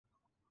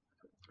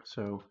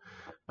So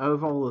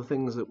of all the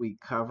things that we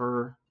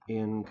cover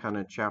in kind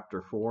of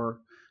chapter 4,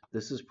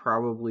 this is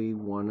probably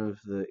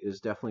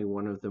definitely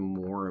one of the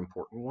more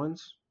important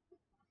ones.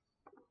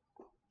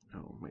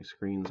 Oh, my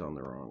screen's on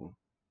the wrong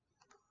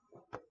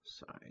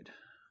side.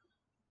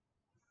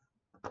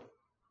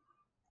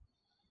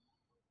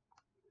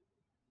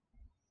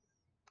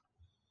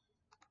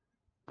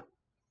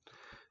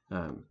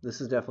 This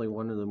is definitely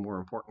one of the more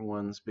important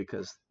ones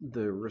because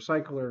the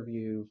recycler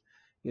view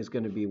is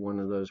going to be one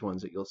of those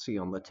ones that you'll see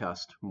on the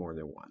test more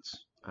than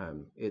once.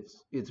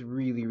 It's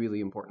really, really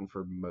important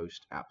for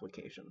most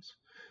applications.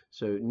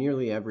 So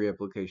nearly every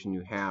application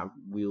you have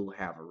will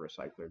have a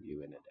recycler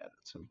view in it at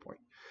some point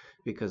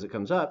because it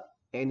comes up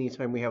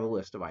anytime we have a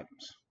list of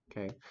items.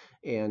 Okay,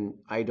 and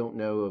I don't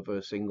know of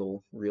a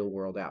single real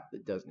world app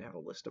that doesn't have a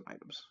list of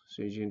items. As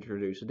soon as you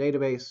introduce a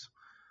database,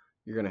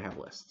 you're going to have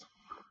lists.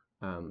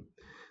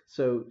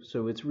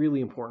 So it's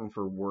really important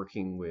for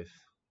working with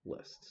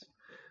lists.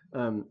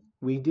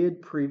 We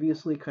did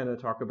previously kind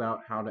of talk about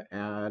how to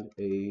add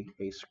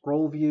a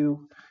scroll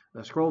view.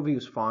 A scroll view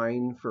is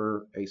fine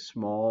for a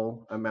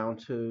small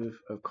amount of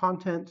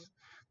content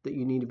that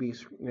you need to be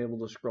able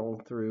to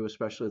scroll through,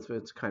 especially if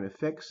it's kind of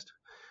fixed.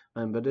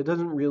 But it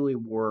doesn't really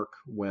work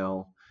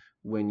well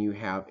when you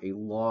have a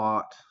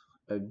lot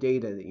of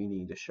data that you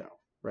need to show,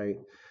 right?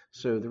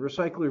 So the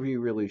recycler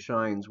view really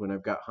shines when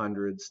I've got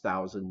hundreds,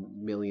 thousands,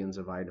 millions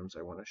of items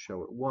I want to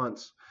show at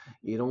once.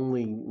 It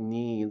only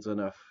needs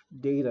enough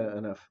data,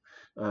 enough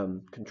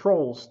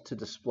controls to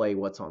display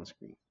what's on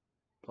screen,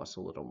 plus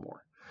a little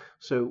more.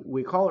 So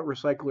we call it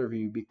recycler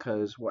view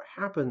because what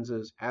happens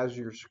is as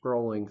you're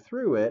scrolling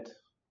through it,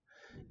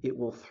 it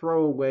will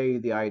throw away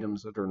the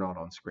items that are not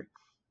on screen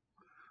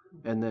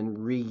and then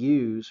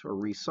reuse or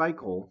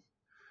recycle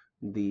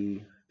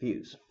the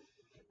views.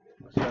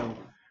 So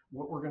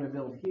what we're going to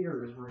build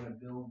here is we're going to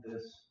build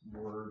this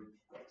word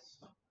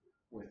list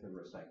with the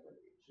recycler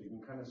view. So you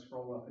can kind of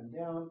scroll up and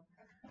down,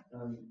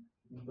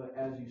 but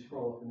as you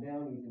scroll up and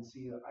down, you can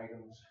see that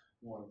items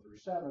 1 through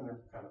 7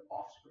 are kind of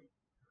off screen,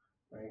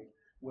 right?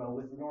 Well,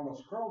 with the normal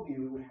scroll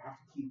view, we would have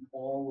to keep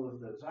all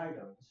of those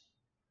items,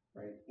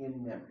 right,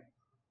 in memory.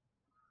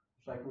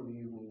 Recycler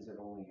view means it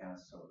only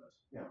has some of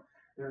those. Now,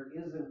 there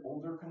is an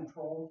older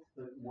control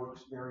that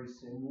works very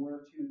similar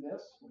to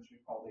this, which we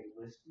call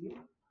a list view.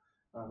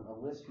 A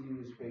list view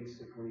is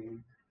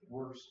basically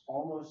works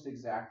almost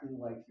exactly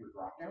like your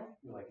dropdown,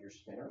 like your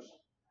spinners,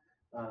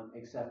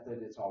 except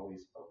that it's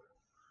always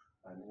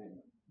open. And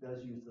it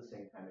does use the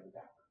same kind of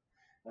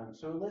adapter.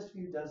 So a list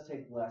view does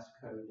take less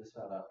code to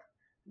set up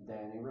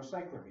than a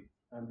recycler view,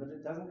 but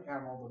it doesn't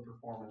have all the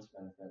performance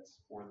benefits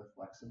or the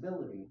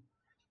flexibility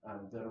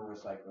that a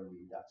recycler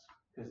view does.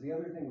 Because the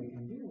other thing we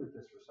can do with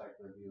this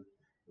recycler view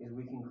is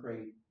we can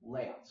create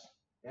layouts.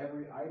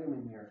 Every item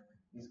in here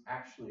is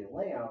actually a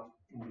layout,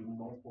 can be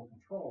multiple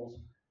controls,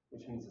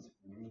 which means it's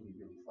really,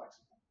 really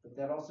flexible. But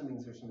that also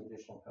means there's some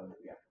additional code that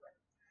we have to write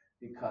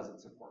because it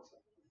supports it.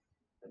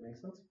 That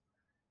makes sense?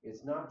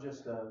 It's not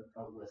just a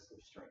list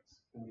of strings.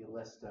 It can be a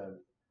list of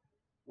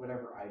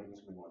whatever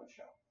items we want to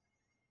show.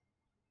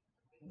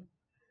 Okay.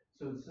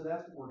 So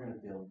that's what we're going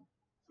to build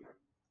here,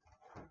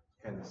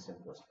 and the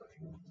simplest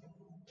version.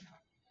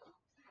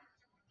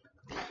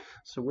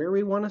 So where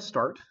we want to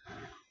start,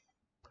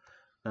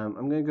 I'm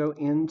going to go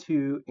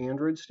into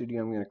Android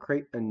Studio. I'm going to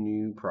create a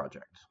new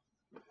project.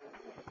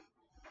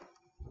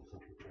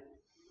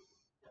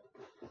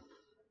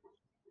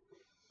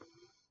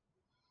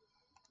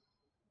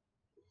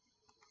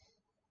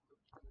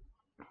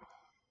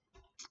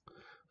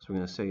 So I'm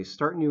going to say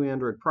start new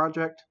Android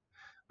project.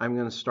 I'm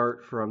going to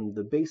start from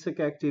the basic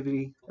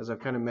activity. As I've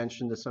kind of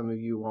mentioned to some of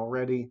you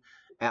already,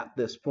 at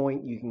this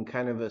point, you can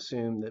kind of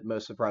assume that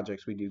most of the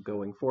projects we do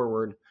going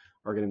forward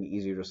are going to be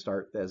easier to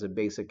start as a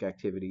basic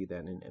activity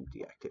than an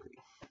empty activity.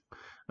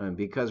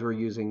 Because we're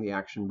using the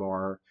action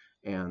bar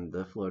and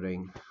the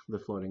floating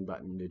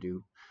button to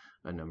do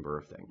a number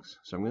of things.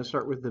 So I'm going to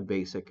start with the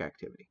basic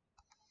activity.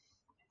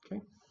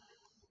 Okay.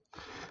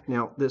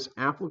 Now this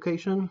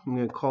application, I'm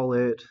going to call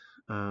it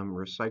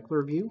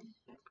RecyclerView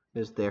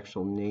is the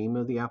actual name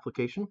of the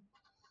application.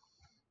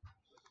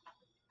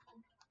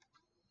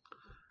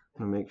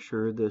 I'm going to make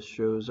sure this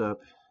shows up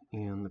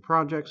in the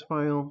projects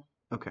file.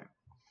 Okay.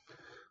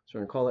 So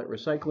I'm going to call it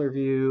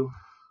RecyclerView,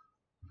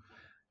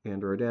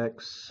 Android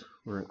X,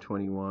 we're at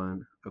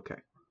 21. Okay.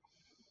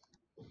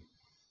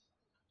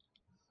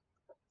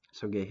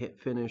 So hit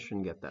finish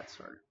and get that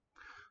started.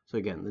 So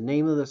again, the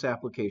name of this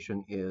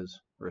application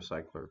is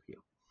RecyclerView.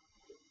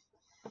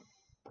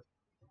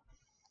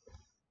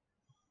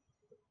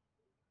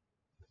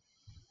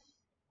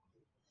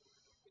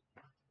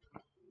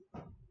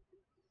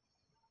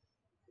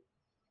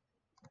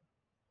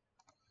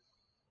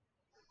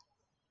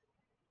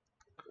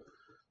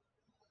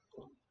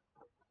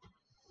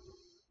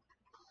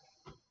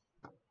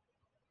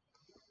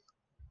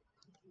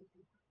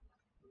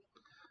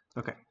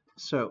 Okay,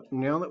 so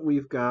now that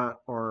we've got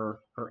our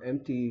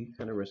empty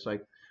kind of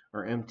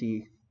our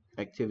empty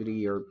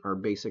activity or our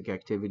basic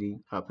activity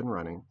up and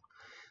running,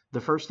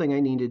 the first thing I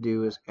need to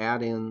do is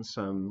add in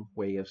some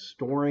way of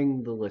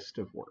storing the list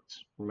of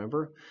words.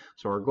 Remember?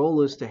 So our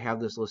goal is to have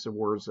this list of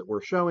words that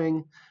we're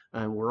showing.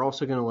 We're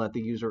also going to let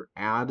the user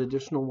add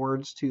additional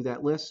words to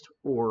that list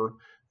or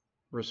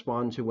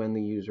respond to when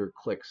the user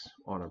clicks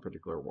on a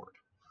particular word.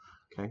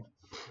 Okay.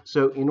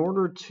 So in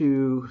order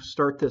to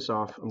start this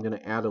off, I'm going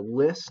to add a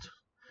list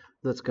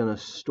that's going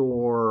to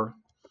store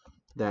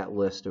that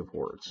list of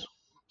words.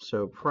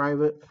 So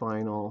private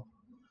final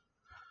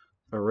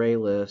array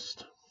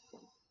list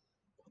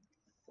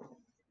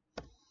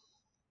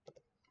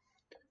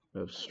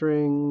of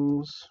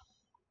strings.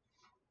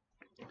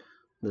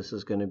 This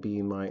is going to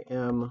be my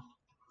M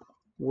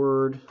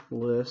word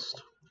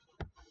list.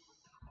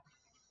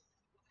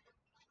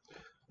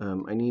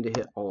 I need to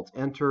hit Alt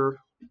Enter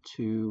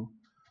to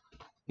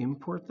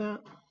import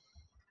that.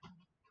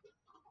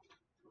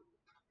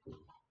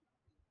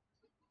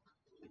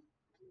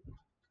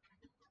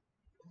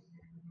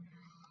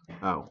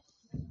 Oh,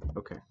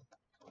 okay.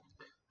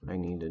 I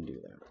need to do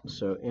that.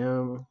 So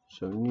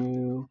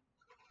new.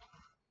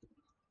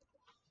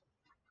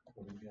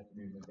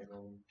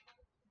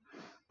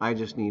 I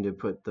just need to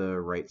put the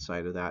right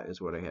side of that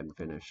is what I hadn't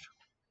finished.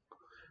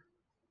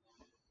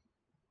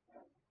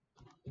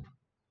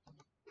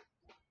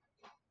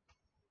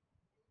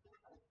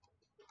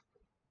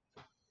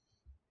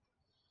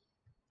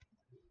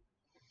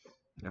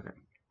 Okay.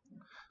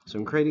 So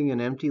I'm creating an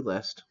empty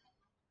list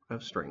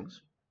of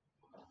strings.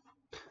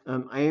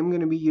 I am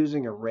going to be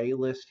using array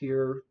list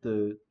here.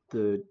 The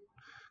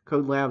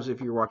Code Labs, if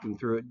you're walking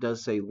through it,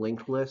 does say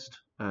linked list,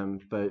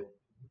 but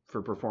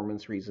for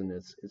performance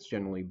reasons, it's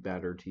generally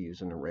better to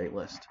use an array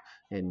list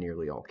in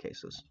nearly all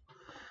cases.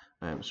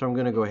 So I'm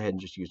going to go ahead and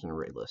just use an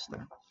array list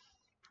there.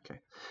 Okay,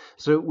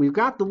 so we've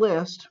got the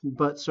list,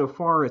 but so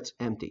far it's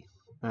empty.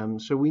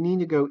 So we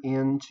need to go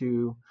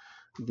into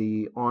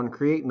the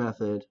onCreate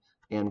method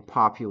and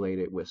populate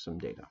it with some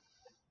data.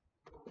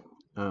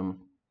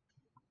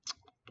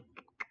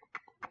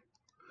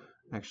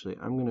 Actually,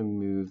 I'm going to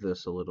move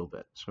this a little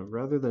bit. So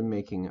rather than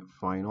making it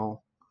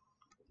final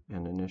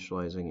and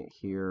initializing it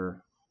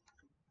here,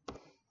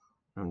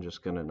 I'm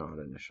just going to not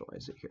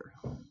initialize it here.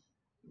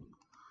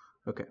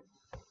 Okay.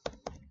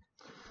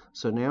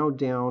 So now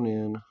down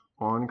in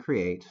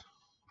onCreate,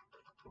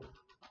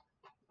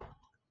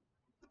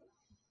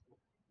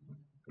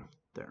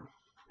 there.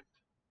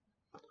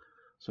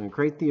 So I'm going to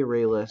create the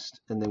array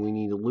list, and then we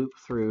need to loop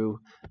through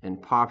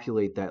and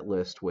populate that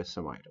list with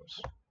some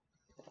items.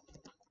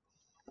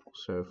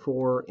 So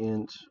for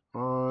int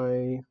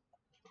I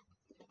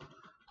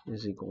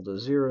is equal to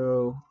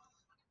 0,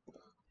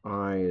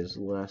 I is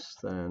less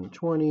than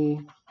 20,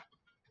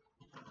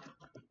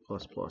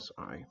 plus plus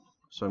I.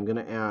 So I'm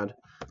going to add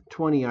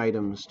 20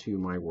 items to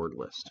my word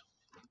list.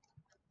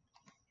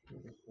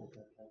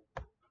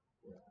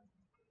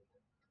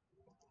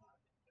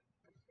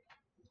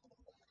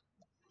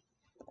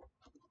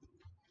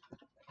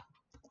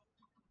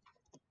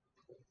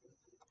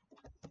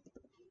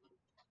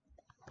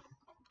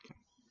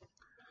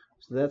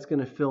 So that's going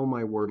to fill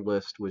my word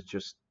list with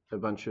just a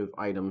bunch of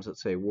items that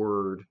say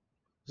word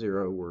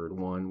 0, word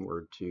 1,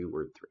 word 2,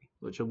 word 3,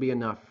 which will be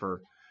enough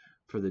for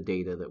the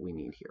data that we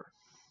need here.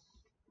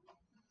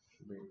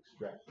 Should we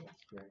extract that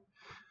string?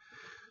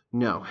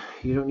 No,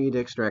 you don't need to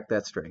extract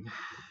that string.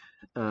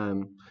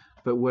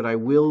 But what I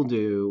will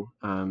do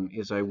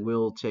is I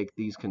will take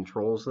these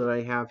controls that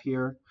I have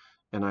here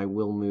and I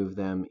will move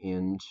them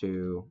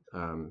into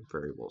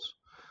variables.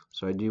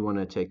 So I do want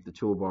to take the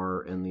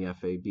toolbar and the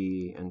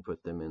FAB and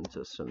put them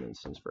into some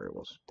instance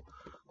variables.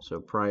 So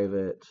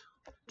private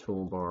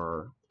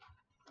toolbar,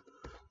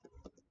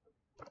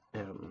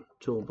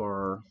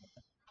 toolbar,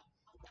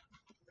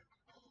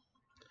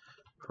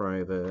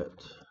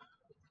 private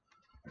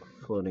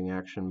floating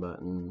action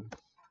button,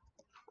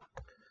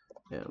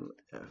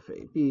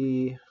 FAB,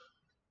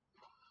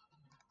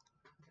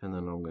 and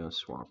then I'm going to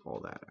swap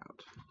all that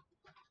out.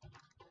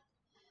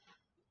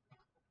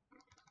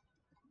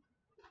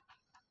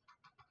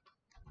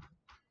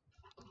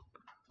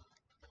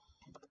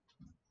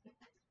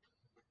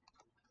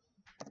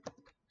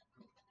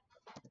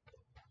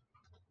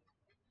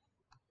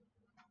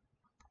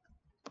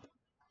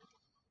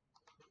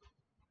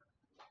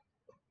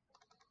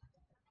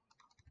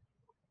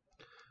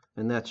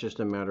 And that's just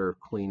a matter of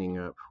cleaning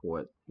up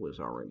what was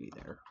already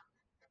there.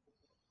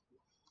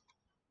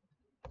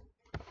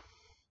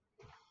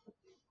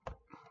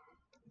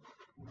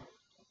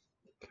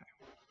 Okay.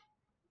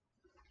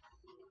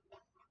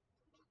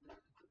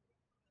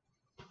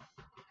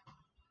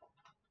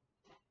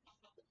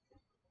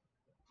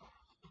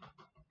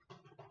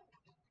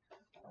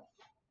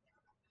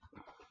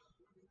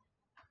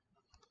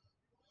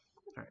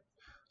 All right.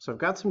 So I've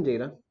got some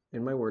data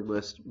in my word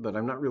list, but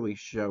I'm not really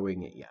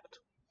showing it yet.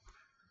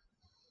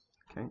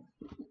 Okay.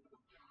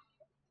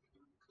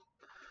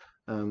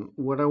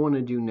 What I want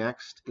to do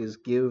next is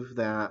give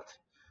that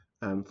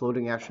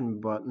floating action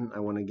button,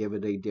 I want to give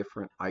it a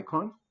different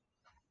icon.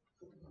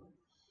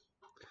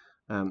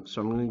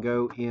 So I'm going to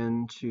go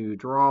into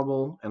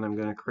drawable and I'm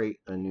going to create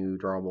a new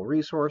drawable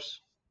resource.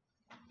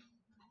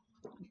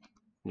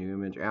 new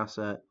image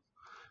asset.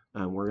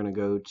 We're going to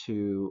go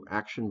to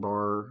action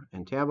bar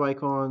and tab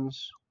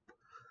icons.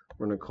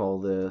 We're going to call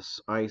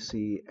this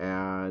IC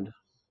add.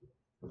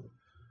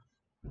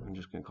 I'm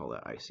just going to call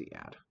that IC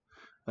add.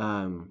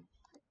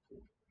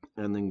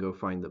 And then go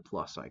find the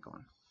plus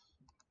icon.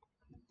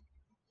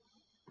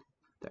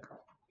 There,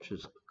 which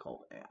is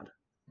called add.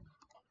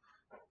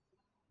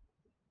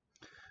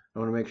 I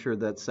want to make sure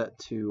that's set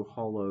to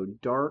hollow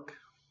dark,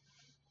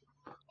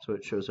 so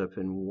it shows up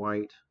in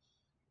white.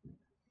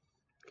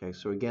 Okay,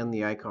 so again,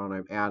 the icon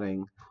I'm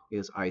adding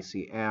is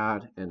IC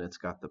add, and it's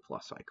got the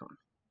plus icon.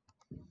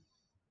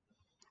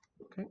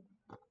 Okay,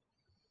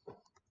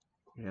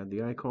 add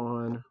the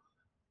icon,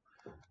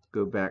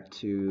 go back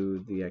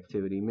to the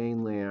activity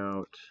main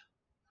layout,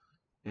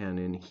 and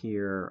in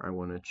here I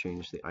want to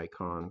change the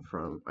icon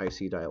from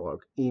IC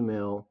dialog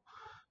email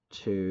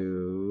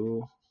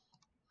to,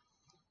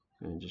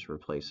 and just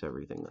replace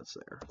everything that's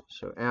there.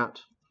 So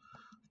at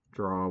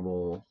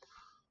drawable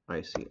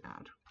IC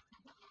add.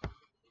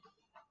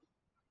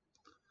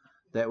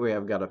 That way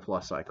I've got a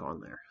plus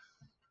icon there.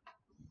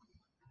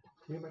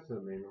 Can you go back to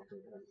the main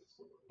activity?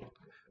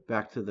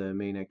 Back to the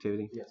main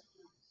activity? Yes.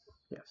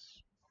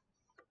 Yes.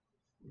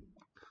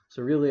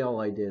 So really all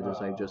I did is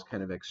I just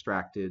kind of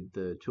extracted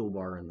the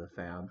toolbar and the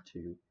fab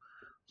to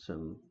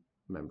some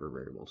member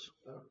variables.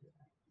 Okay.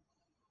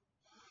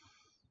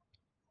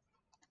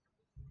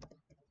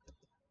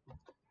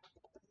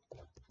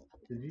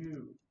 Did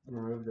you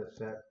remove the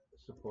set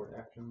support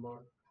action bar?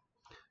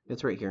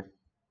 It's right here.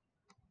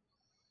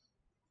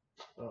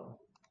 Oh,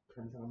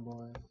 turns on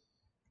bar.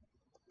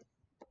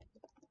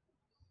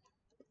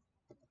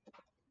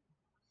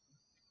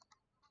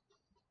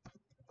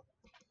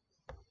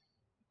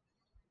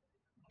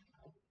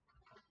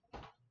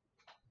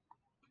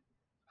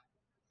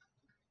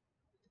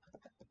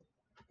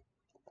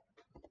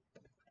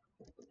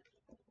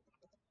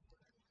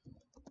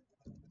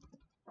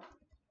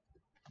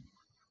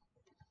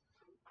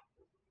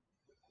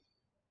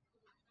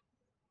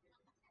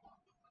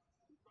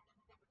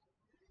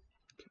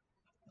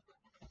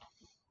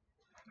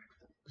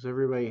 Does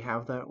everybody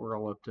have that? We're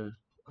all up to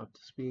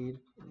speed?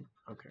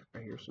 Okay, I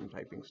hear some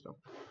typing still.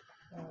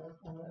 And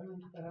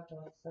then I have to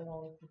set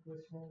all the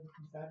positions.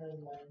 Is that a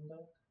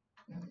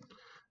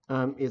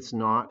lambda? It's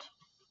not.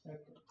 Okay.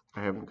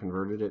 I haven't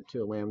converted it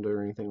to a lambda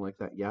or anything like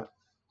that yet.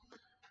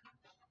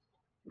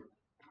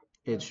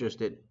 It's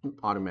just it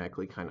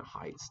automatically kind of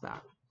hides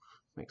that.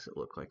 Makes it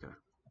look like a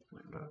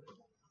lambda.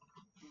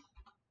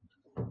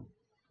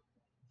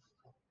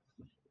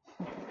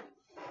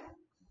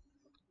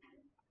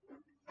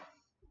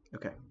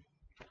 Okay.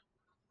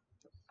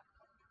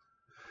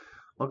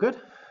 All good.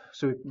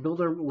 So we build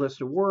our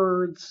list of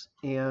words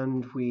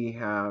and we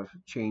have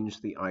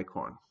changed the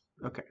icon.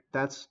 Okay,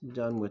 that's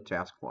done with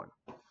task 1.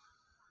 All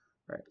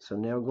right, so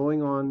now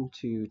going on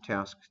to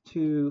task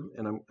 2,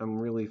 and I'm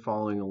really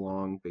following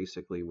along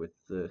basically with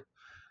the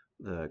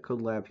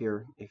code lab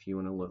here if you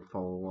want to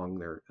follow along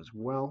there as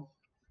well.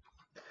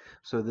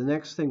 So the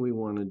next thing we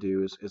want to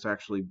do is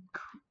actually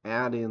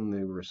add in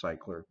the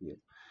recycler view.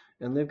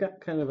 And they've got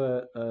kind of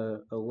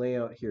a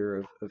layout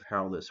here of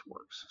how this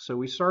works. So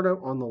we start out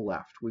on the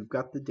left. We've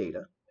got the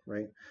data,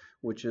 right,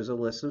 which is a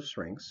list of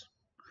strings.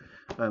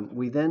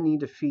 We then need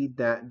to feed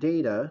that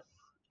data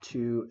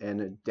to an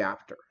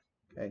adapter,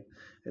 okay?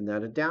 And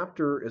that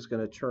adapter is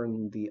going to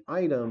turn the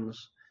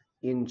items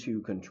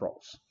into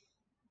controls.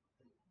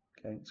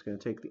 Okay, it's going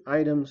to take the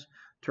items,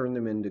 turn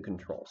them into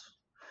controls.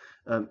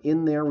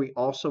 In there, we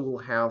also will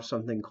have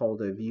something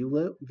called a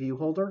view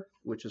holder,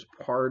 which is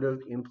part of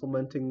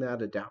implementing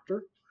that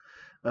adapter.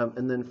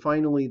 And then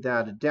finally,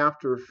 that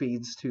adapter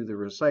feeds to the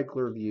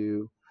recycler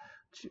view,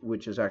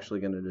 which is actually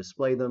going to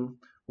display them.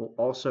 We'll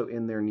also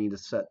in there need to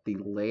set the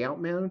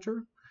layout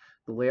manager.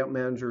 The layout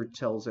manager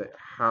tells it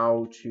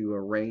how to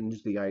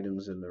arrange the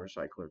items in the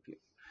recycler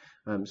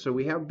view. So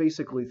we have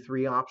basically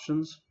 3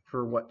 options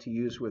for what to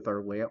use with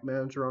our layout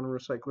manager on a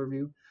recycler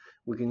view.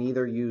 We can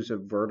either use a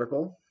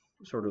vertical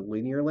sort of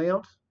linear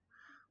layout,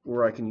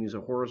 or I can use a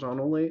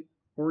horizontal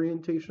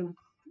orientation,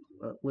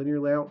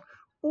 linear layout,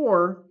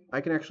 or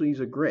I can actually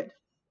use a grid.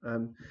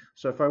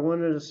 So if I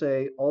wanted to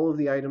say all of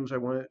the items I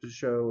want it to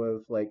show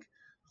of like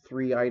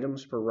 3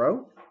 items per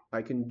row,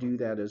 I can do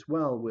that as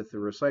well with the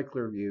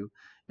recycler view,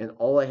 and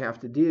all I have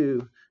to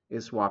do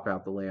is swap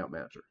out the layout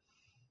manager.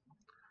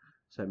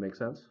 Does that make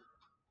sense?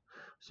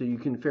 So you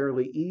can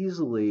fairly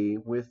easily,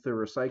 with the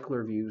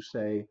recycler view,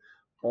 say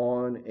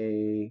on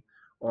a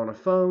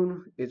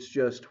phone, it's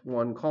just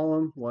 1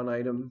 column, 1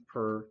 item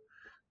per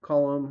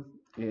column,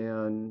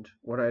 and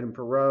 1 item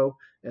per row.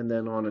 And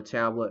then on a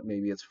tablet,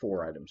 maybe it's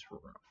 4 items per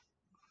row,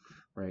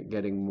 right?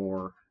 Getting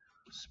more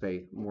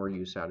space, more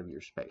use out of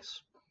your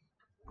space.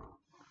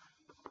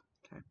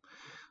 Okay.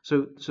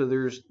 So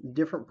there's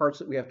different parts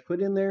that we have to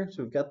put in there.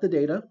 So we've got the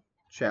data,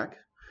 check.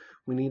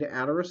 We need to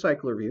add a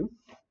recycler view.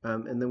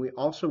 And then we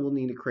also will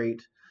need to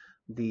create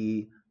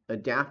the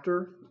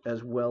adapter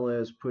as well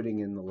as putting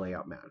in the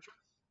layout manager.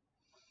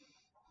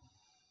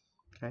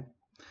 Okay,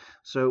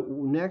 so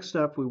next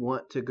up we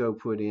want to go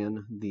put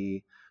in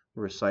the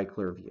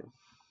recycler view.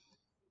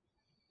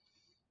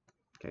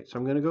 Okay, so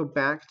I'm going to go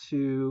back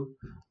to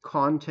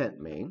content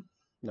main,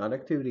 not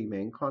activity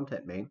main,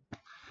 content main.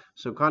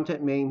 So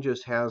content main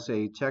just has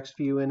a text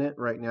view in it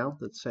right now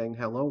that's saying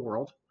hello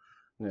world.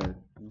 I'm going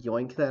to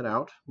yoink that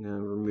out. I'm going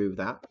to remove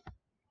that.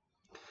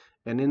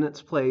 And in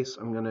its place,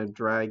 I'm going to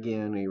drag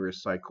in a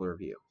recycler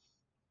view.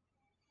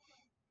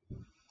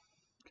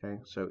 Okay,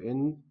 so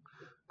in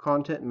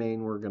content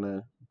main, we're going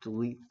to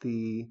delete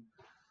the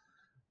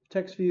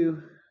text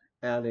view,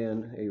 add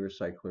in a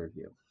recycler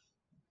view.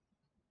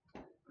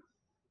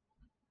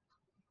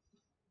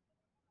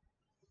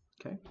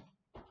 Okay.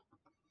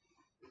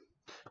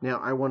 Now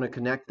I want to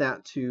connect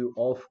that to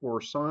all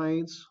 4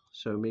 sides.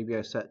 So maybe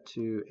I set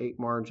to 8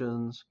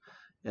 margins,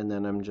 and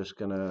then I'm just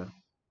going to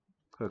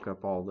hook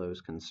up all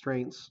those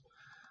constraints.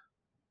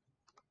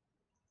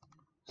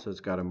 So it's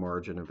got a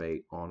margin of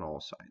 8 on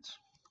all sides.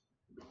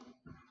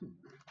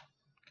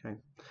 Okay,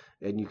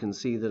 and you can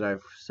see that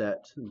I've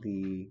set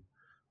the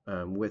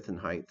width and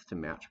height to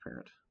match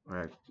parent.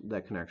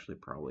 That can actually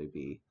probably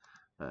be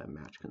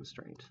match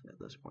constraint at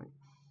this point.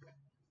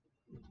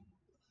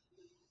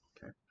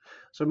 Okay,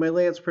 so my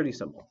layout's pretty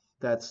simple.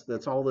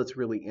 That's all that's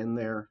really in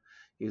there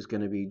is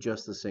going to be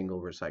just a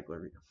single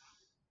recycler view.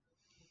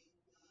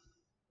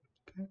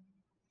 Okay,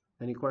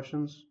 any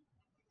questions?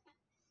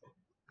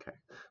 Okay,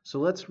 so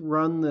let's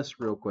run this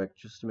real quick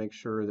just to make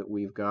sure that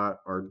we've got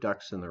our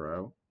ducks in the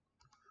row.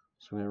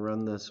 So I'm going to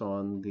run this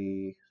on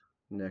the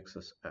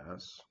Nexus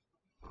S.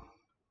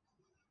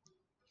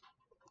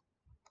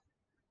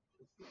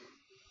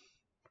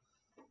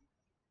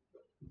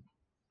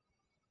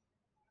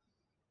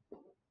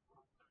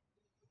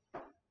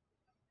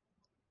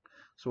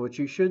 So what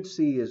you should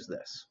see is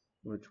this.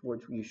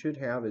 What you should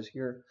have is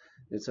here,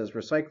 it says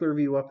Recycler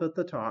View up at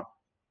the top.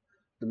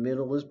 The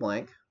middle is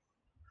blank.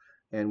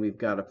 And we've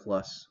got a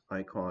plus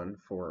icon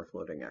for a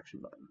floating action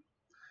button.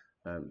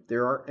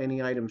 There aren't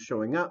any items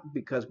showing up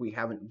because we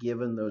haven't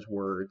given those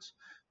words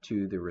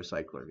to the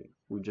recycler view.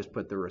 We just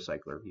put the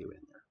recycler view in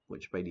there,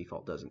 which by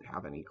default doesn't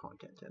have any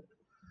content in it.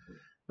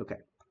 Okay,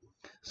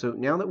 so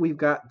now that we've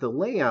got the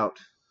layout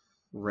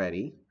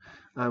ready,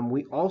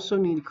 we also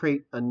need to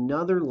create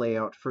another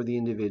layout for the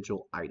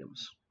individual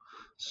items.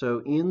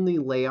 So in the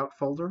layout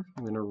folder,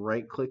 I'm going to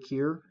right click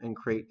here and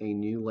create a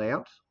new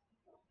layout.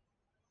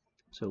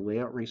 So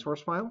layout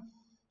resource file.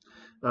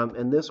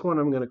 And this one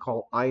I'm going to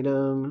call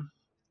item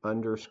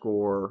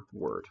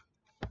 _word.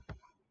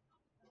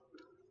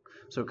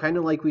 So kind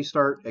of like we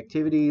start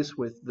activities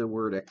with the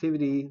word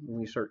activity, when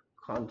we start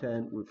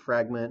content with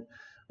fragment,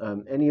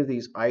 any of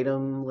these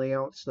item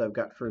layouts that I've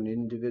got for an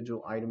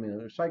individual item in a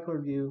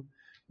recycler view,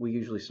 we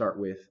usually start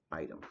with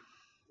item.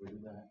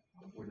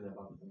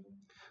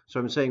 So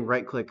I'm saying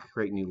right click,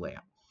 create new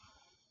layout.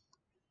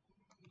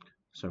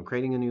 So I'm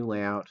creating a new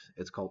layout.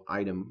 It's called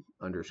item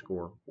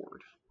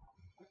 _word.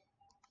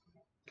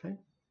 Okay.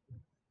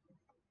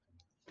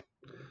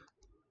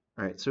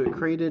 All right, so it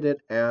created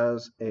it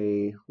as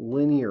a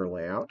linear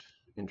layout.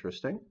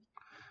 Interesting.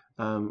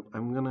 I'm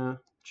going to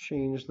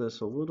change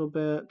this a little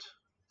bit.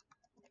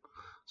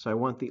 So I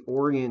want the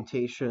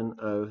orientation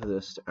of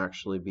this to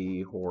actually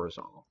be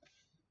horizontal.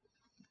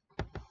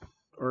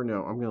 Or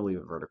no, I'm going to leave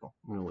it vertical.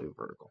 I'm going to leave it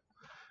vertical.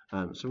 So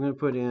I'm going to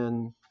put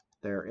in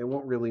there. It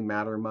won't really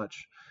matter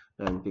much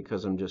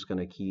because I'm just going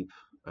to keep,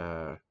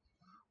 I'm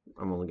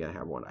only going to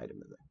have one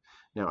item in there.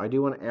 Now I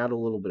do want to add a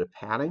little bit of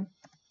padding.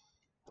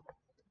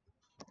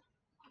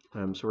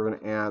 So we're going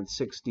to add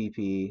 6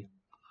 dp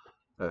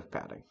of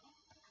padding.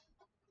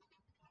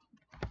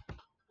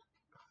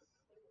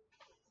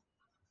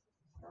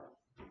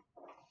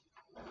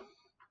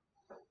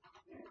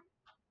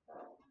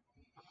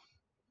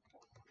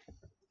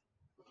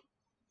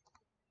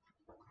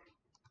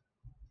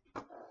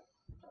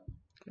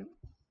 Okay.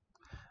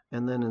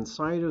 And then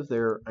inside of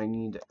there, I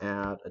need to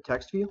add a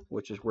text view,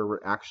 which is where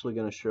we're actually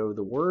going to show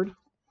the word.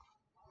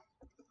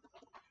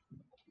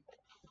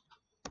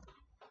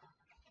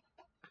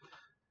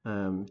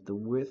 The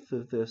width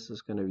of this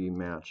is going to be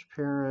match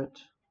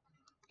parent,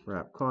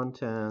 wrap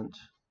content,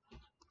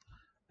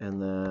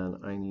 and then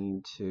I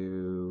need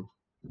to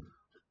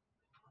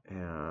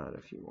add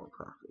a few more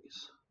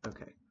properties.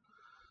 Okay,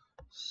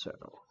 so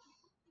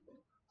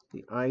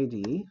the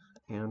ID,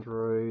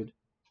 Android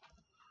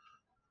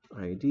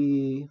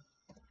ID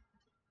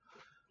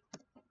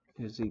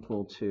is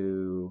equal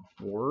to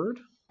word.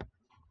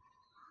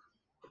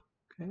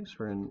 Okay, so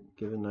we're going to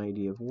give an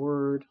ID of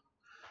word.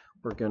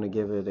 We're going to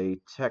give it a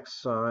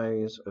text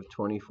size of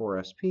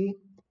 24 SP.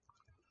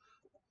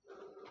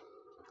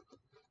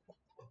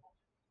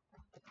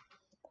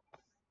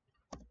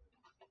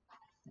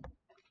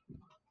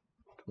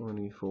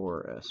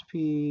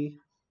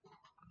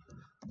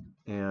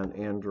 And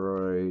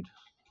Android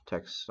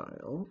text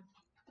style.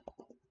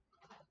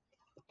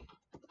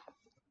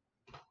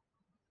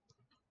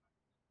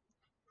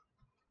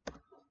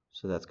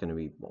 So that's going to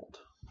be bold.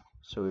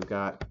 So we've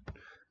got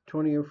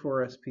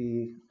 24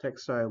 SP,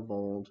 text style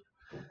bold.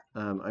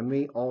 I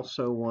may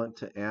also want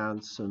to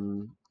add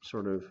some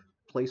sort of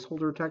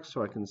placeholder text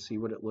so I can see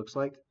what it looks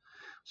like.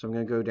 So I'm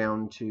going to go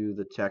down to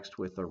the text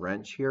with a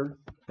wrench here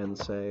and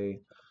say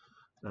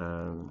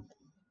item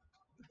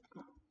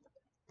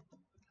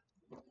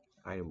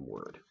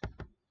word.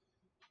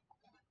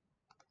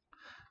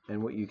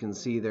 And what you can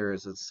see there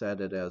is it's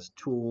set it as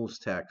tools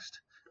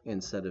text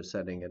instead of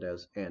setting it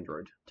as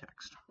Android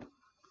text.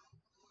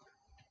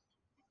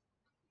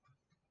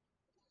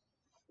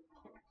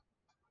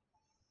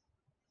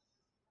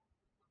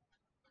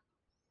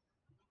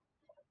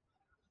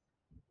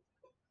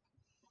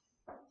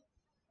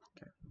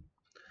 Okay.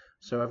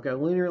 So I've got a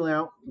linear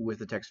layout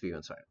with a text view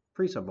inside.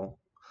 Pretty simple.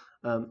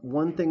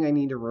 One thing I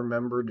need to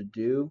remember to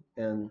do,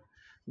 and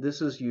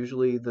this is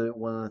usually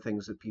one of the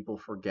things that people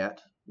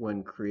forget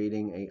when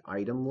creating an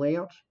item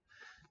layout,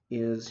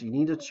 is you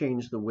need to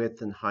change the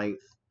width and height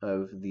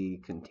of the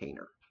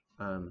container.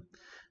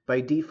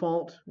 By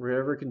default,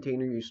 whatever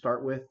container you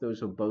start with,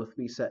 those will both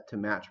be set to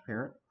match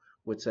parent,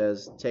 which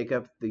says take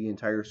up the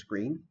entire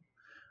screen.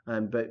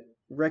 But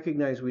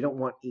recognize we don't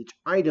want each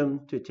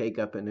item to take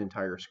up an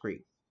entire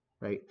screen,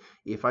 right?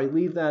 If I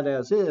leave that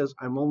as is,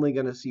 I'm only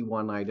going to see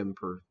one item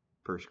per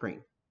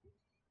screen.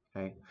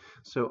 Okay,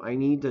 so I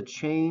need to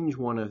change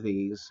one of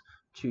these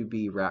to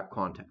be wrap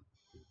content.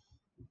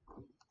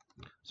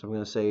 So I'm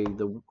going to say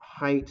the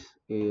height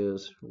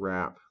is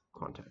wrap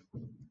content.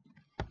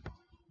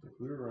 If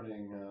we were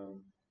running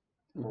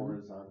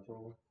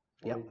horizontal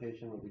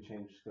orientation, would we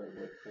change the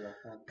width for that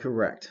content?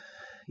 Correct.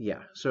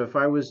 Yeah. So if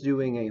I was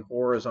doing a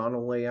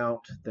horizontal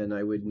layout, then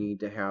I would need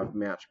to have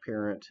match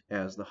parent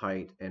as the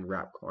height and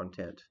wrap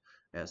content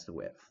as the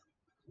width.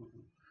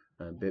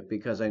 But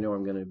because I know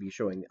I'm going to be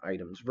showing the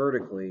items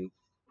vertically,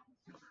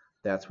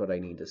 that's what I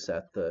need to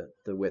set the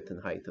width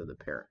and height of the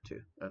parent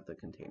to, of the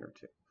container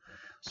to.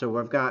 So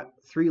I've got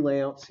three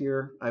layouts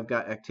here. I've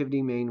got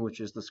activity main, which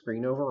is the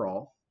screen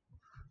overall,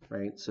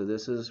 right? So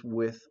this is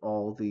with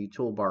all the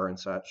toolbar and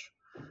such.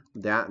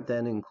 That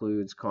then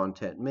includes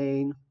content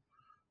main.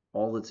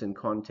 All that's in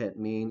content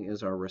main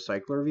is our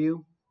recycler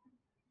view.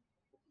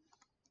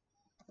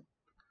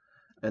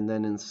 And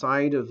then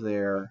inside of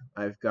there,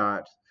 I've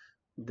got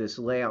this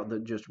layout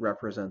that just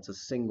represents a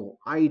single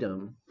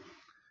item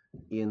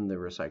in the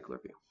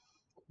recycler view.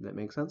 Does that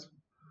make sense?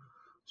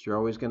 So you're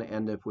always going to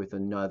end up with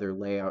another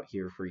layout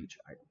here for each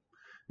item.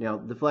 Now,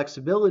 the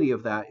flexibility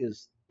of that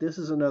is this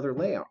is another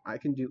layout. I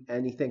can do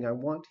anything I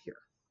want here,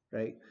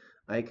 right?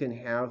 I can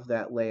have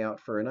that layout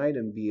for an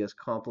item be as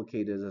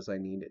complicated as I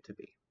need it to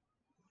be.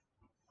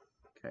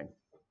 Okay.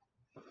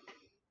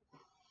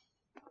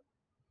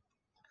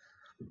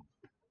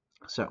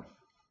 So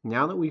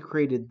now that we've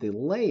created the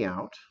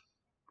layout,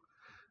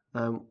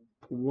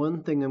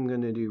 one thing I'm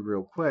going to do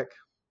real quick,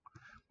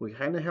 we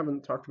kind of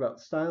haven't talked about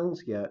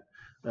styles yet,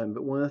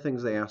 but one of the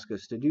things they ask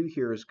us to do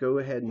here is go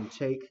ahead and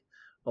take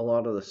a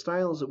lot of the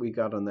styles that we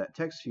got on that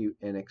text view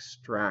and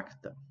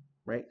extract them,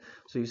 right?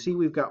 So you see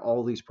we've got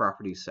all these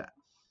properties set,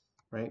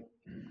 right?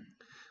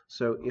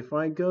 So if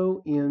I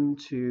go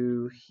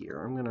into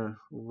here, I'm going to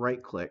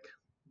right click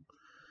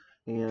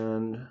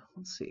and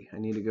let's see, I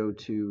need to go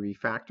to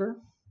refactor,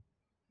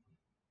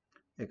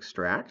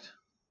 extract.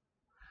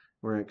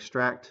 We're going to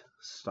extract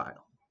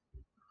style.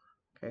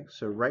 Okay,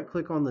 so right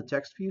click on the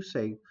text view,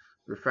 say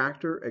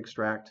refactor,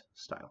 extract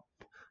style.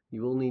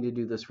 You will need to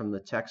do this from the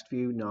text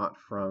view, not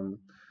from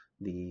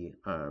the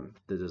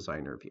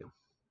designer view.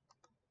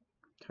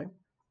 Okay,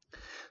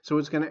 so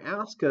what's going to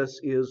ask us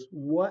is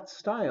what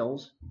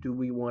styles do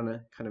we want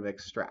to kind of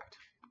extract?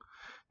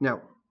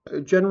 Now,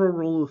 a general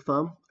rule of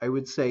thumb, I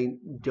would say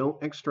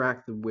don't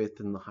extract the width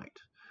and the height.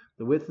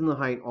 The width and the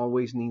height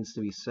always needs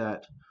to be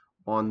set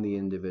on the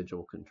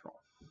individual control.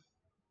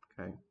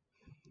 Okay,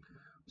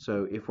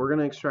 so if we're going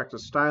to extract a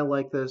style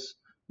like this,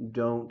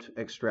 don't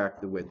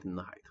extract the width and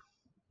the height,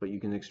 but you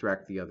can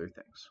extract the other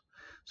things.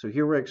 So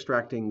here we're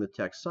extracting the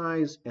text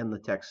size and the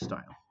text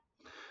style.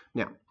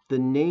 Now, the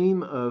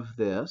name of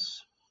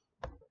this,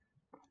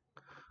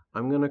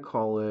 I'm going to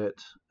call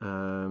it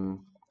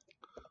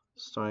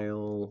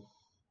style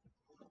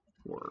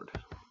word.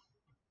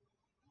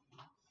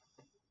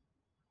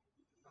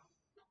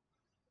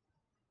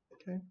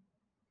 Okay.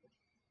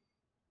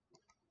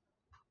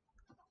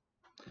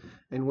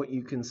 And what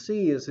you can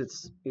see is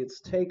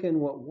it's taken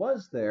what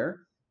was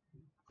there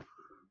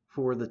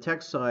for the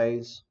text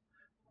size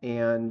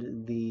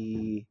and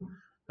the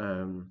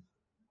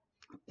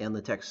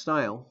text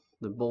style,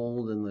 the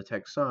bold and the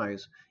text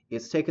size.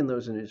 It's taken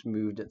those and it's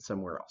moved it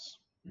somewhere else.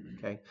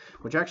 Okay,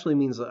 which actually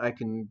means that I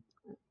can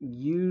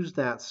use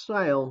that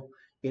style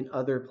in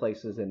other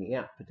places in the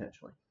app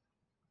potentially.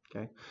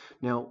 Okay,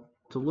 now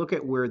to look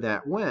at where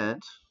that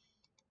went,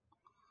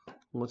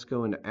 let's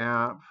go into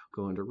app,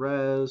 go into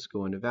res,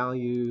 go into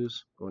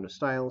values, go into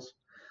styles.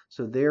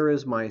 So there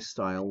is my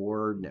style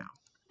word now.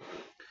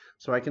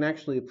 So I can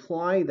actually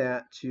apply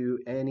that to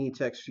any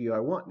text view I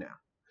want now.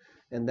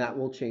 And that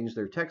will change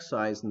their text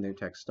size and their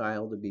text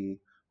style to be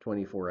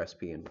 24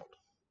 SP and bold.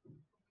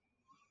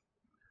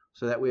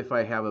 So that way if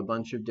I have a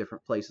bunch of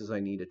different places I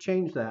need to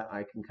change that,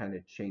 I can kind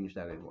of change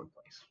that in one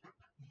place.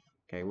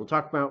 Okay, we'll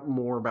talk about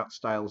more about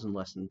styles in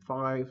lesson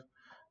 5,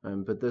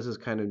 but this is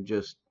kind of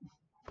just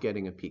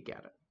getting a peek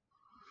at it.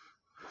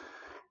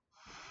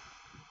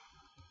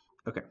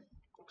 Okay,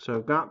 So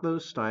I've got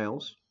those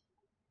styles.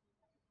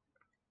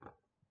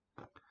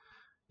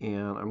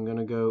 And I'm going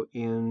to go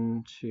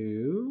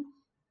into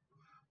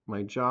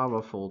my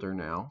Java folder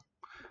now.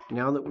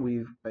 Now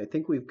that I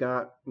think we've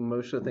got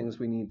most of the things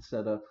we need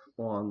set up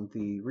on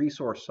the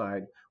resource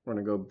side, we're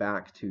going to go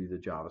back to the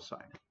Java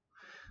side.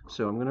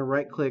 So I'm going to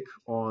right click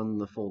on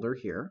the folder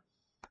here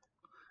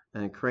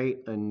and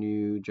create a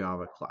new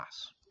Java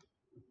class.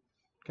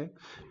 Okay.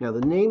 Now the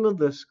name of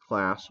this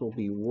class will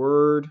be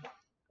word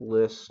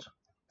list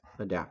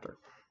adapter.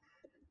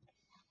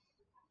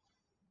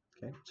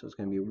 Okay, so it's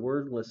going to be a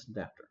word list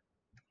adapter.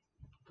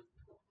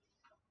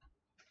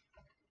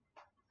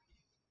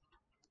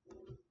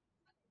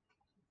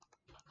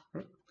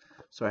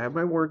 So I have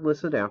my word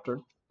list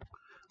adapter.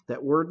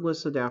 That word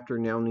list adapter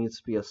now needs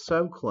to be a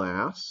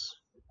subclass,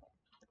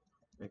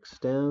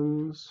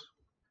 extends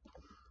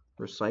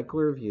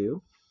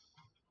RecyclerView,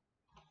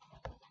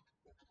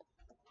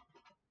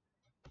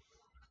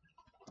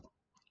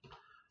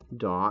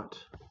 dot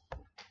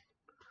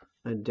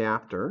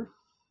adapter.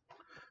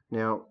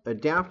 Now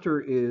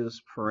adapter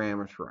is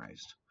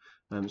parameterized,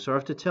 so I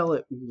have to tell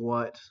it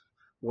what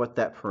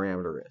that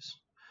parameter is.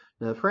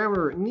 Now the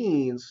parameter it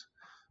needs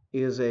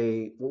is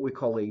what we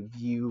call a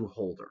view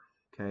holder.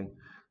 Okay,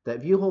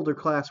 that view holder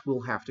class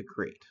we'll have to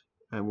create,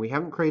 and we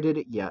haven't created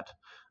it yet,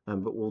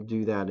 but we'll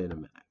do that in a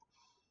minute.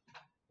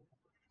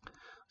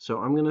 So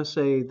I'm going to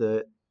say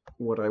that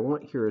what I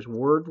want here is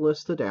word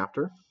list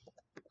adapter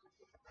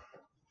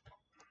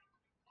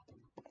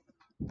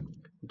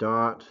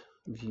dot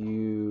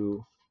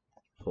view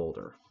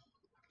holder,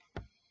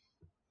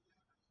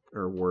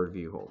 or word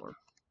view holder.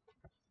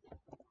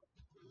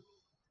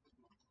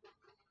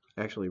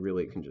 Actually,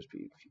 really, it can just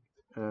be,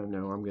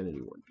 no, I'm going to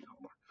do word view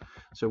holder.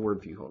 So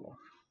word view holder.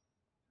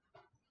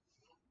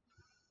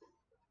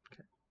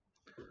 Okay.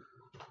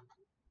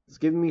 It's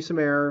giving me some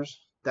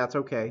errors. That's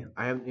okay.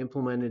 I haven't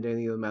implemented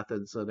any of the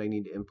methods that I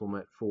need to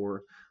implement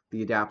for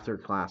the adapter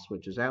class,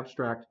 which is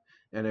abstract,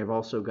 and I've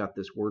also got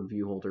this word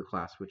view holder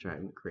class, which I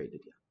haven't created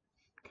yet.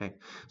 Okay,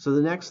 so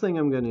the next thing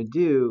I'm going to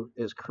do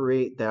is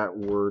create that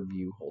word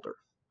view holder.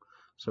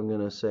 So I'm going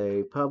to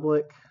say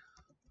public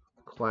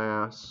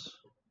class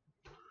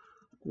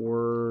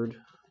word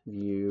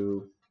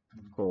view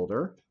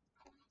holder.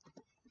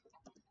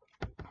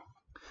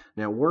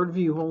 Now word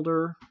view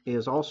holder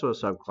is also a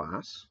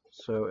subclass,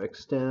 so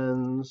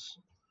extends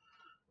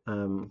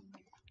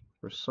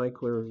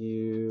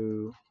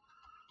RecyclerView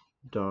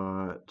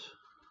dot,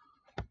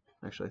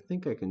 actually I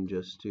think I can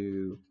just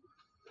do,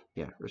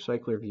 yeah,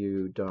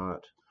 RecyclerView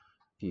dot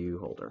view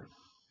holder.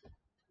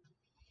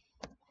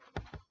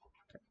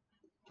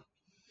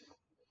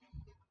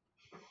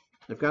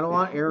 I've got a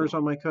lot of errors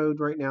on my code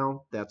right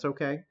now. That's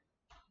okay.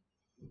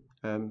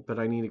 But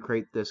I need to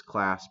create this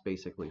class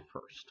basically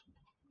first.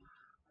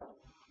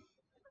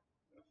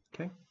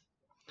 Okay.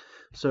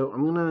 So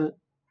I'm going to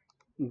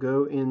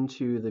go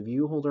into the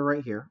view holder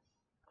right here.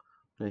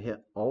 I'm going to hit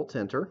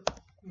Alt-Enter.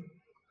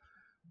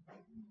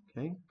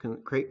 Okay.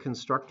 Create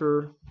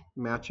constructor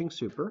matching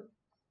super.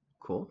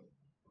 Cool.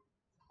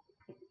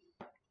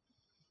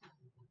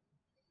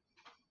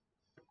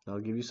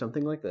 That'll give you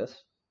something like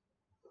this.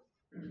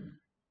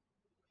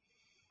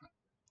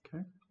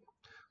 Okay.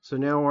 So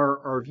now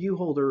our view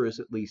holder is,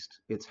 at least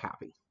it's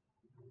happy.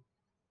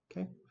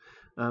 Okay.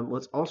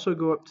 Let's also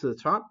go up to the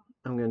top.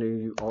 I'm going to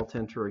do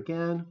Alt-Enter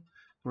again.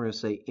 We're going to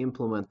say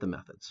implement the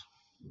methods.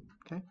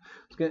 Okay.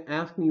 It's going to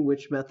ask me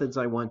which methods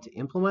I want to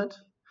implement.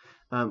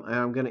 And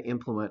I'm going to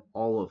implement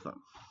all of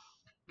them.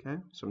 Okay.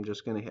 So I'm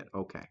just going to hit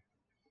OK.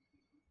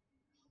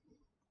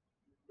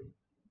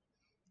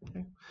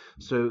 Okay.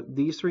 So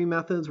these three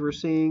methods we're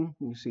seeing,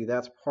 you see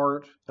that's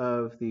part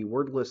of the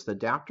word list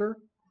adapter.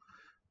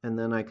 And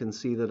then I can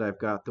see that I've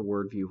got the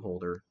word view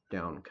holder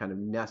down, kind of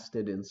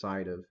nested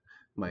inside of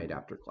my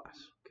adapter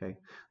class. Okay,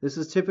 this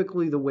is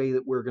typically the way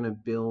that we're going to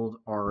build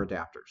our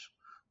adapters.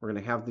 We're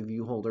going to have the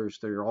view holders.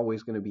 They're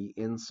always going to be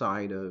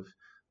inside of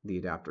the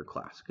adapter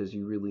class because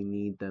you really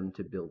need them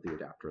to build the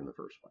adapter in the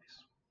first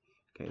place.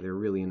 Okay, they're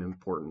really an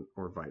important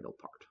or vital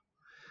part.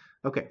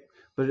 Okay,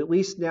 but at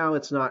least now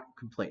it's not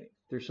complaining.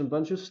 There's some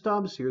bunch of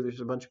stubs here.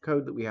 There's a bunch of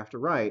code that we have to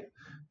write,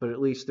 but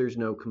at least there's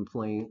no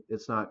complaint.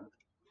 It's not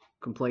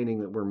complaining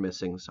that we're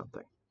missing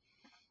something.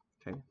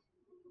 Okay,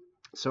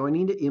 so I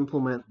need to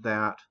implement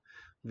that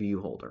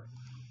view holder.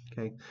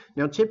 Okay,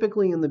 now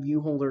typically in the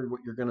view holder what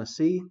you're going to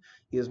see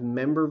is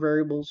member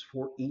variables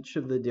for each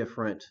of the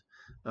different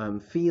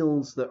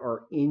fields that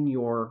are in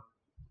your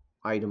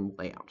item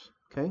layout.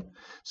 Okay,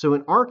 so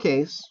in our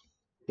case,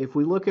 if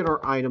we look at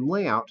our item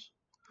layout,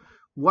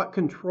 what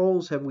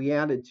controls have we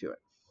added to it?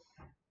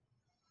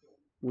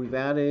 We've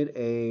added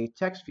a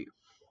text view,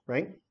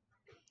 right?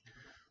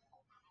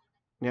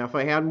 Now, if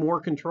I had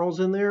more controls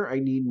in there, I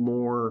need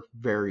more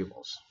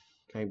variables.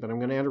 Okay, but I'm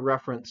going to add a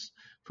reference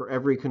for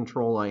every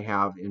control I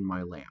have in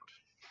my layout.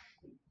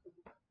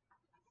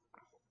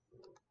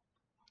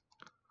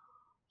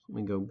 Let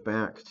me go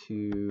back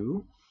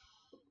to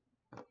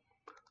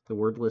the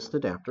word list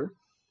adapter.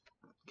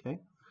 Okay,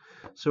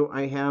 so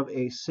I have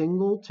a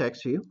single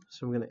text view,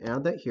 so I'm going to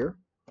add that here.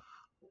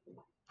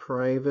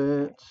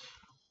 private,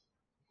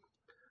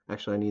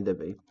 actually I need that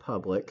to be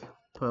public,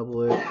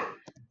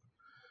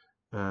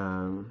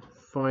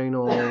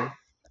 final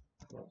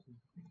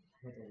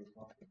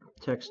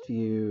text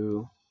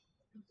view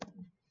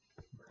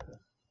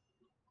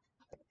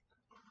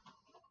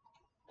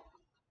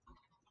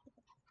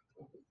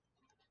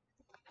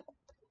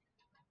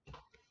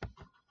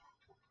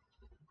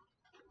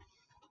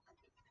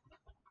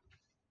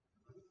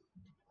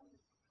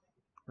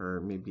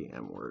or maybe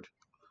M word.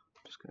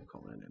 I'm just going to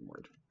call it an M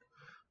word.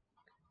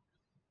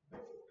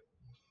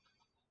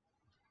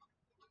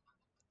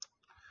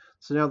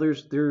 So now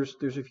there's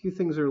a few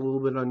things that are a little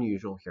bit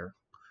unusual here.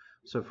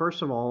 So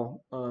first of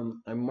all,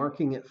 I'm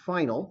marking it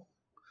final,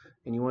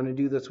 and you want to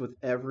do this with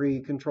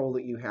every control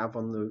that you have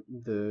on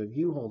the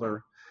view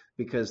holder,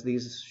 because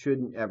these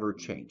shouldn't ever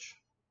change.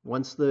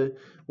 Once the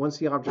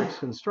object's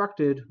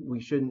constructed, we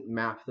shouldn't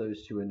map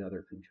those to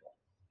another control.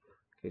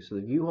 Okay, so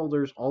the view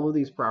holders, all of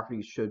these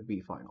properties should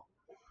be final.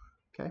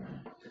 Okay,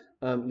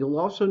 you'll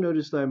also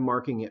notice that I'm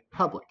marking it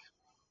public,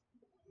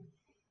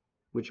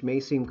 which may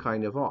seem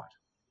kind of odd,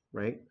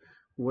 right?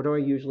 What do I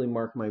usually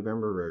mark my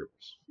member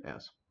variables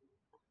as?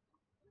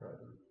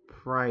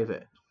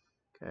 Private.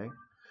 Okay.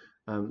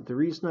 The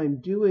reason I'm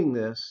doing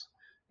this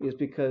is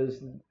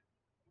because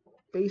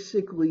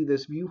basically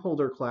this view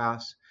holder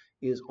class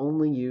is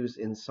only used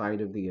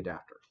inside of the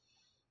adapter.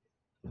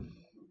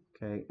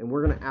 Okay, and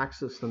we're going to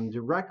access them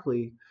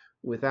directly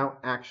without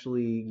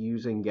actually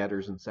using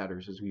getters and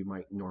setters as we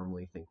might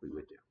normally think we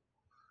would do.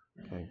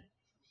 Okay,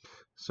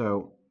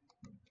 so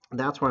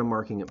that's why I'm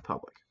marking it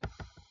public.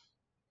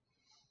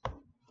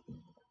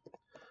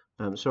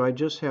 So I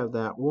just have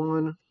that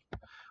one.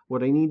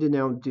 What I need to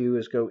now do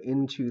is go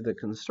into the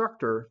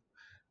constructor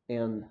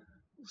and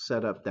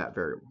set up that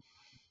variable.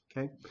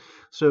 Okay,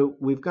 so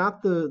we've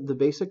got the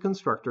basic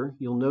constructor.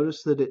 You'll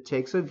notice that it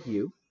takes a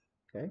view.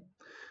 Okay,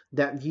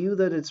 that view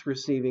that it's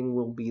receiving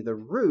will be the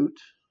root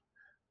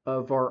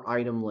of our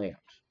item layout.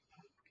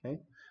 Okay,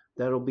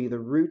 that'll be the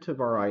root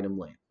of our item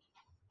layout.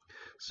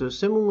 So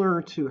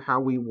similar to how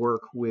we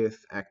work with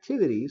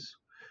activities,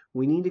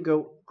 we need to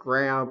go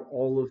grab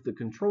all of the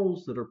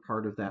controls that are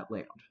part of that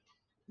layout.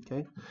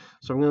 Okay,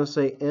 so I'm going to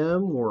say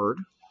M word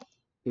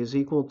is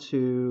equal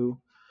to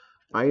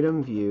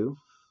item view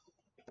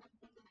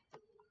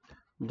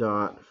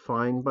dot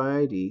find by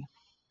ID,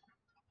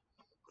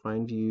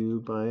 find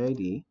view by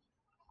ID,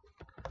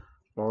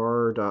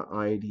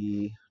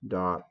 r.id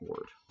dot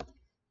word.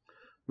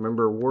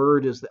 Remember,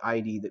 word is the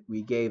ID that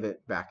we gave it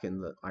back in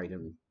the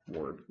item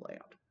word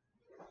layout.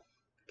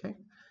 Okay,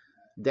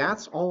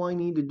 that's all I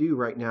need to do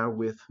right now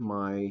with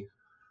my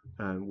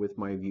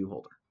view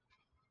holder.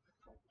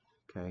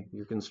 Okay,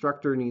 your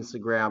constructor needs to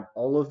grab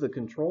all of the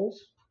controls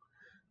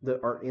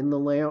that are in the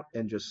layout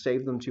and just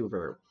save them to a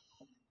variable.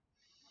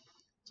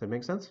 Does that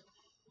make sense?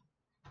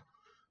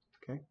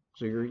 Okay,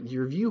 so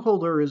your view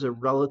holder is a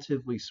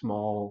relatively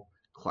small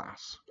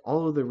class.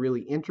 All of the really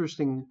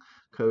interesting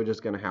code is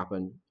going to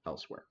happen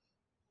elsewhere.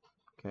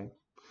 Okay,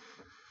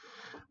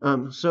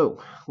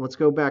 so let's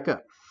go back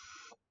up.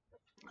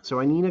 So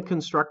I need a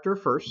constructor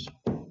first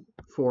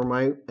for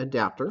my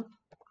adapter.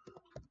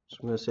 So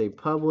I'm going to say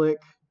public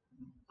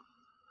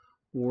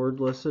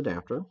wordless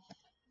adapter.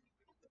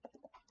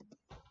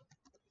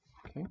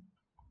 Okay.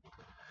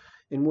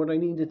 And what I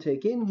need to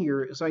take in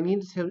here is I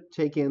need to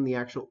take in the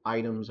actual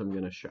items I'm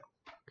going to show.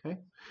 Okay.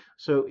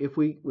 So if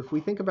we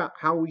think about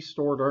how we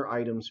stored our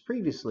items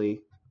previously,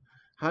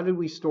 how did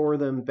we store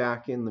them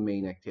back in the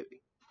main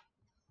activity?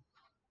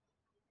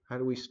 How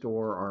do we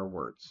store our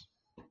words?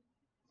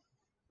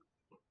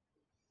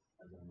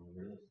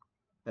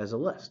 As a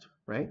list,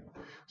 right?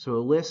 So a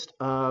list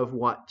of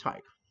what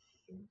type?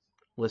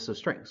 List of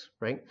strings,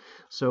 right?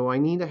 So I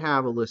need to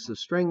have a list of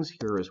strings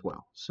here as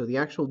well. So the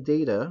actual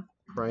data,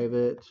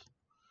 private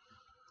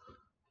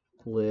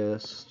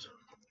list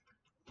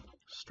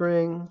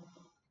string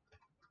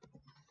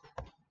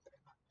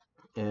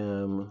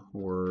m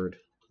word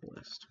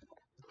list.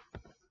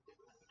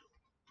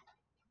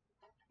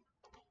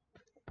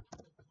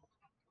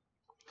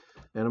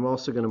 And I'm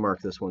also going to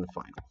mark this one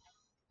final.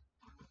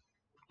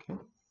 Okay.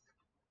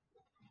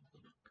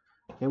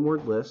 M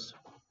word list.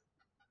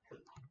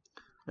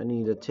 I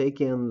need to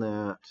take in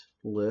that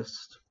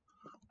list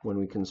when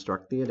we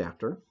construct the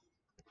adapter.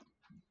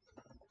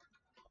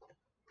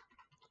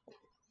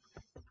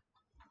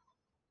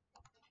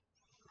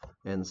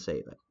 And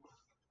save it.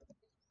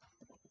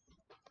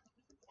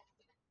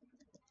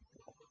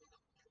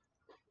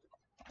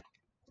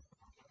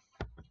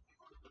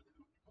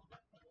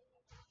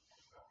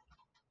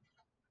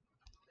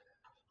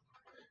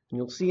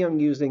 You'll see I'm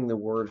using the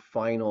word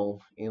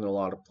final in a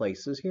lot of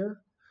places here.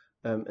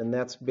 And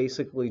that's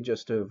basically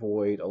just to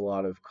avoid a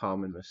lot of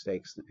common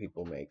mistakes that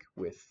people make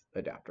with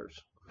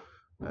adapters.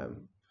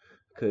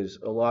 Because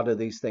a lot of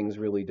these things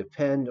really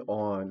depend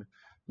on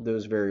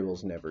those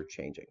variables never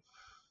changing.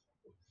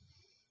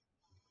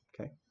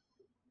 Okay.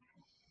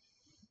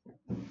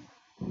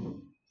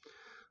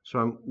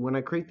 So when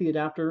I create the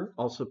adapter,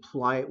 I'll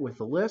supply it with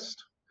a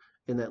list,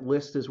 and that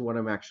list is what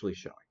I'm actually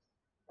showing.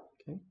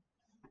 Okay.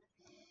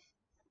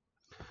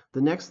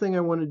 The next thing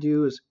I want to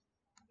do is,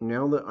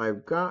 now that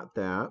I've got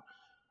that,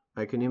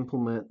 I can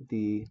implement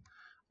the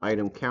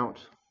item count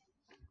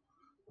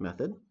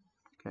method.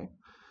 Okay,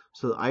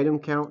 so the item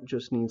count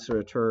just needs to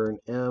return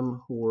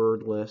m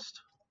word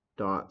list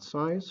dot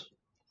size.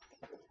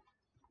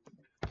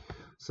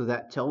 So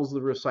that tells the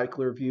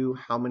recycler view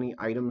how many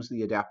items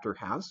the adapter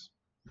has.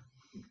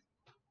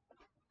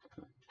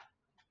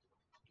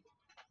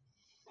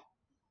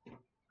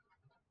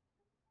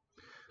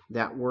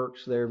 That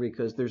works there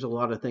because there's a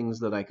lot of things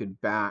that I could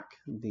back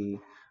the,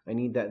 I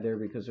need that there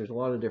because there's a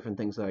lot of different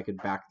things that I could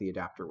back the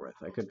adapter with.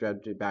 I could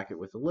back it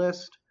with a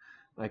list,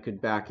 I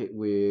could back it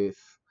with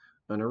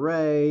an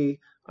array,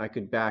 I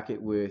could back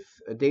it with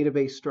a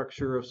database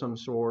structure of some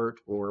sort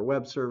or a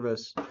web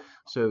service.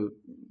 So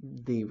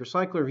the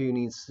recycler view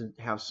needs to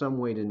have some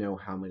way to know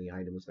how many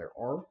items there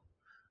are,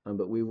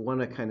 but we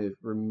want to kind of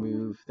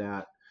remove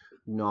that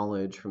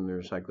knowledge from the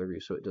recycler view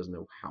so it doesn't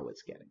know how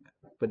it's getting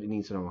it, but it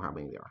needs to know how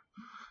many there are.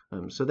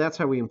 So that's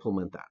how we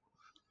implement that.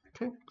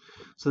 Okay.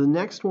 So the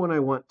next one I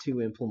want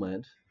to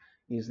implement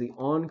is the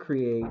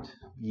onCreate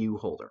view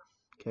holder.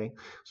 Okay.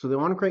 So the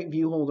onCreate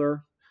view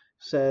holder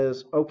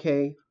says,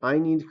 okay, I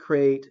need to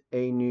create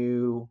a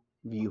new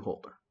view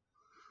holder.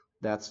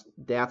 That's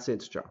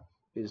its job,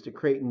 is to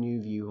create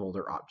new view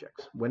holder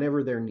objects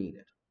whenever they're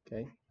needed.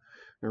 Okay.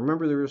 Now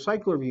remember, the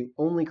recycler view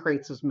only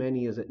creates as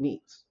many as it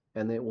needs,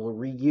 and it will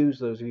reuse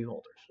those view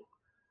holders.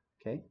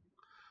 Okay.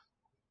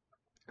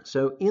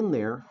 So in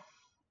there,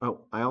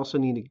 oh, I also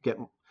need to get,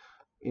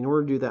 in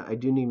order to do that, I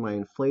do need my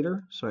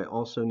inflator, so I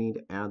also need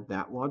to add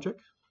that logic.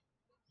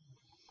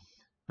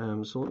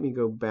 So let me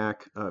go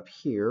back up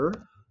here,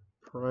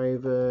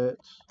 private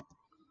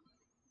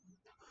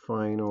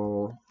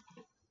final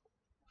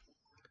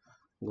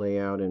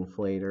layout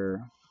inflator,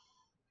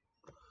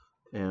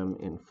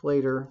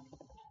 inflator.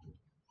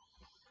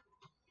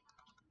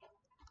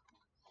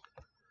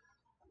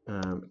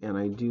 And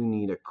I do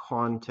need a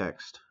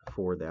context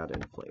for that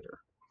inflator.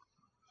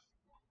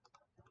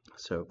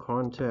 So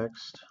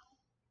context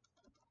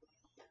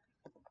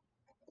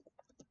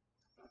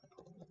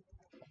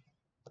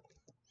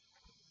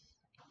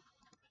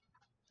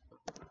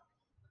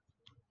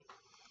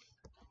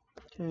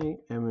okay,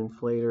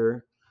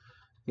 inflator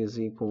is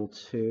equal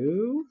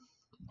to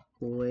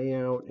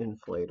layout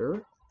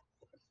inflator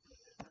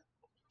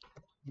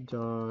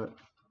dot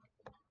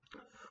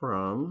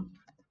from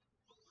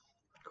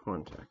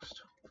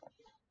context.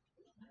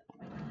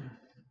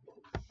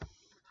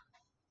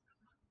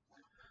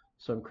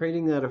 So I'm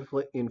creating that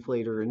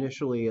inflator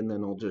initially, and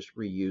then I'll just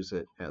reuse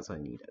it as I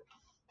need it.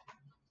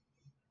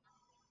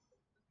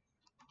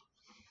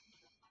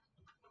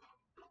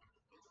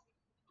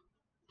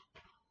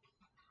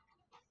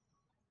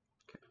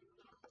 Okay.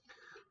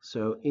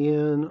 So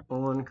in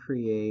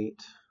onCreate,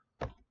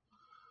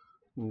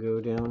 go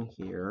down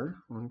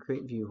here,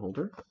 onCreate view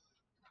holder.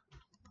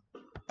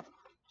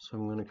 So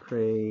I'm going to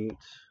create,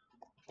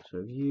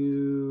 so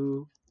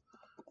view,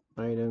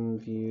 item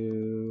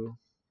view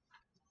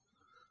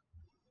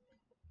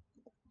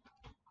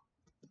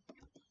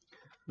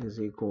is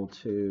equal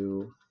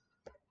to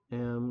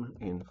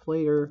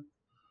inflator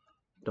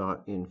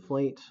dot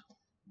inflate.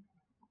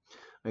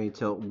 I need to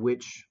tell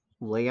which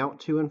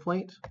layout to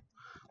inflate.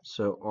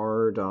 So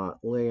r dot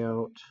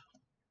layout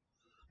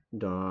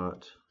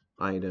dot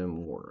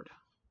item word.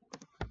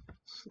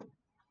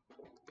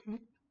 Okay.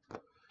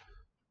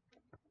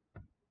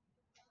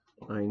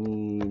 I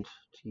need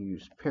to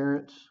use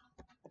parent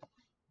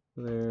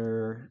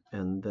there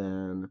and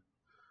then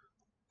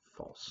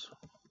false.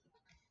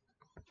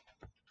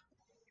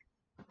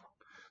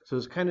 So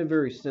it's kind of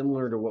very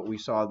similar to what we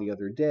saw the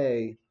other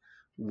day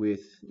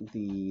with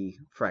the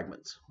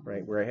fragments,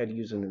 right? Where I had to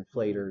use an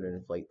inflator to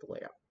inflate the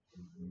layout.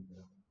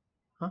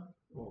 Huh?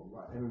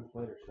 Well, an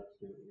inflator stuff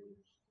too.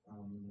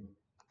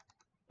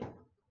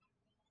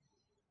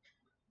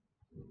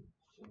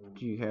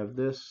 Do you have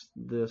this,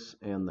 this,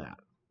 and that?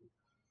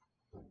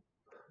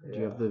 Do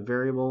you have the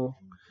variable,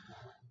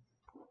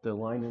 the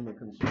line in the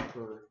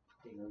constructor?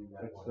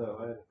 It's the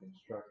line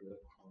constructor.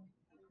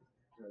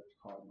 It's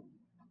called.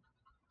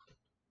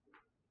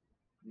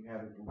 You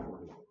haven't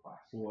imported the class.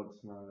 Well,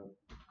 it's not.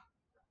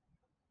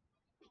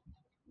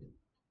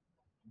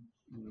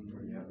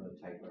 You have a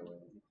typo in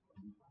it.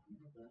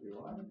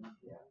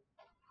 Yeah.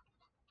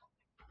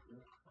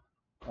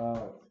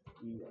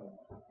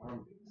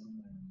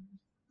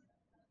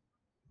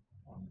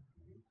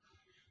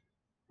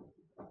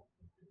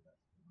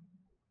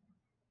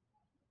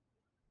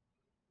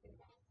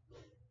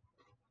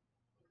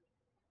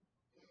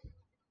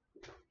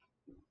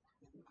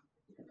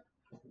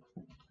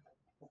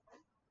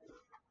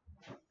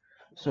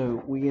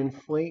 So we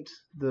inflate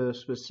the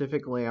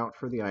specific layout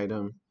for the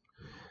item,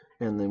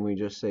 and then we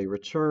just say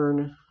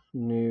return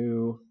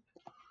new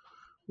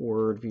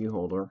word view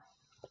holder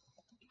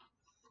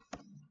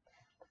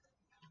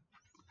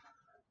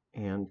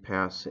and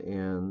pass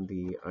in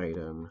the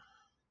item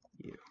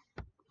view.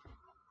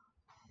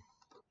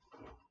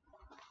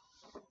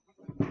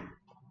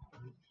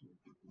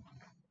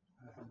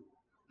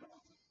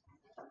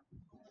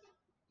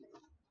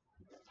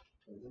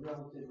 It's a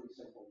relatively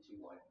simple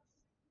two-line.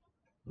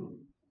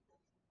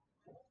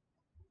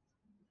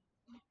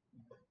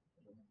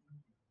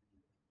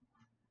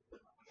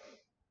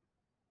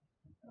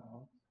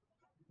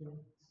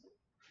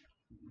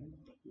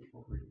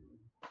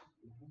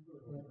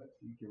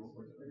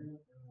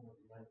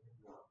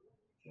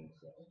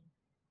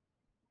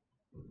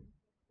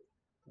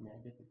 Yeah, I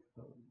get the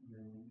code.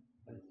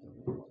 But it's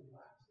still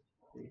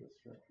data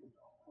structure.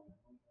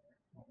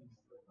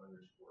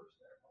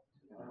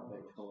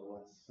 They told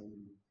us some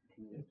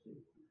community.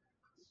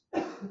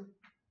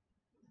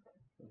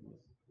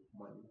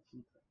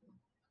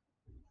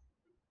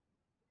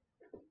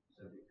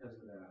 So because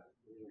of that,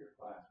 within your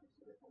class, it's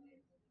a different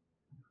name structure.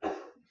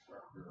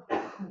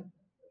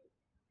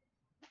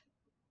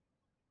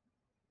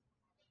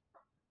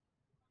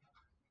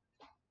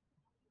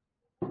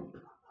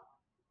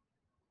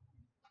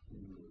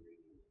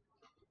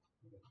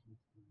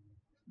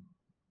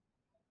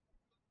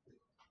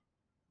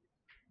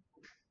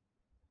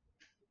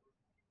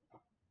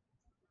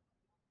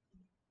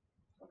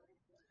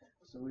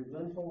 So we've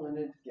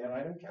implemented get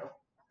item count.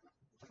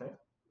 Okay.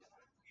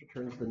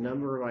 Returns the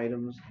number of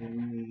items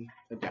in the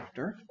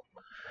adapter.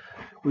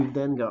 We've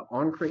then got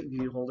onCreate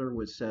view holder,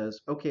 which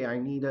says, okay, I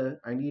need a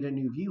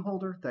new view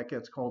holder. That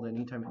gets called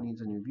anytime it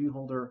needs a new view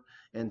holder,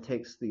 and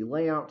takes the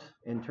layout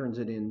and turns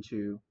it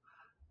into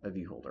a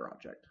view holder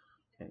object.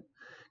 Okay,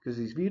 because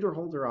these view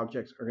holder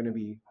objects are going to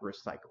be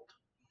recycled.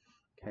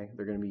 Okay,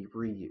 they're going to be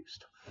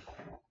reused.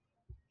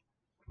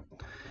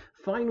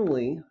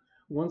 Finally,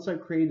 once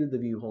I've created the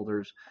view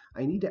holders,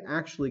 I need to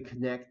actually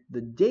connect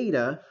the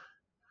data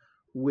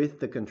with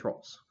the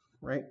controls,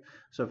 right?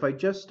 So if I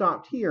just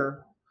stopped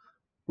here,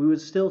 we would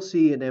still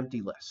see an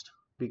empty list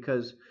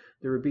because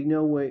there would be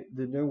no way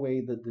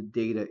that the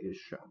data is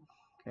shown.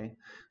 Okay,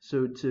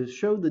 so to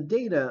show the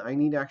data, I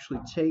need to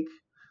actually take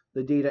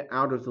the data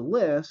out of the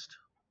list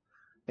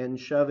and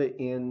shove it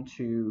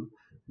into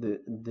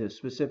the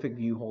specific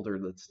view holder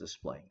that's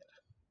displaying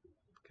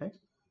it. Okay,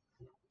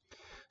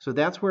 so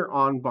that's where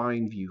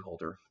onBind view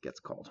holder gets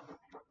called.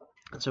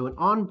 So an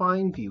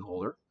onBind view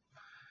holder,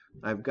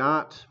 I've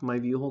got my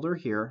view holder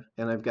here,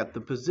 and I've got the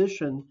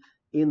position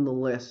in the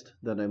list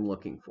that I'm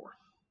looking for.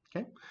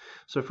 Okay,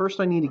 so first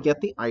I need to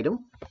get the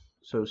item.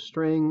 So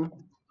string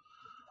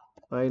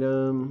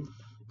item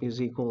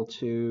is equal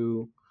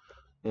to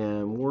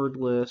word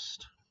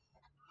list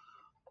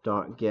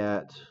dot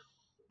get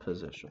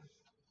position.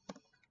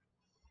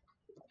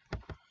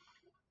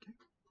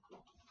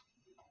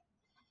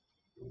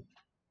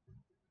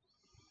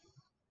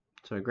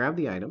 So I grab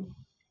the item,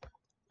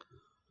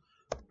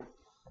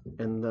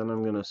 and then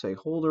I'm going to say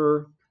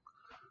holder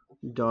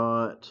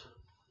dot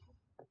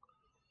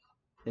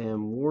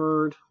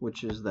word,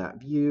 which is that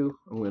view.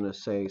 I'm going to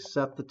say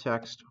set the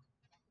text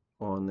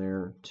on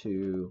there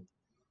to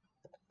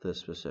the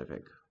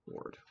specific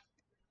word.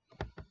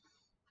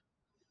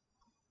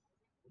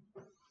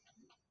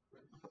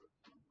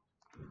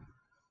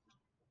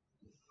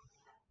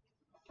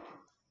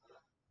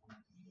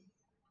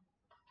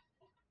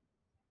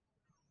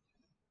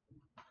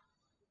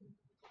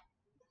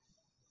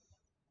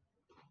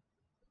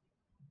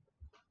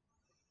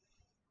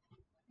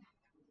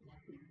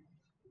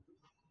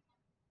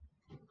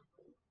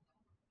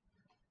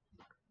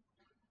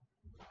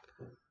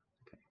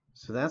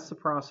 So that's the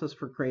process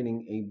for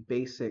creating a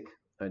basic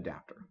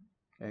adapter.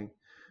 Okay,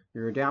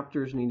 your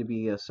adapters need to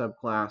be a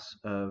subclass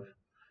of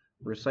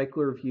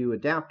RecyclerView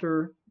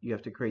adapter. You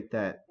have to create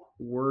that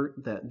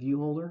view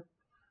holder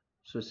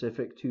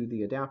specific to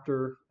the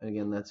adapter.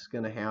 Again, that's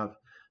going to have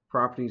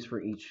properties for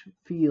each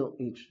field,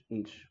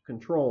 each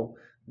control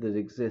that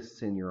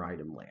exists in your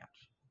item layout.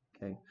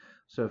 Okay,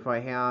 so if I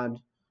had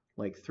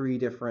like 3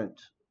 different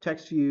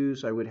text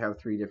views, I would have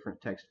 3 different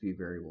text view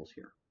variables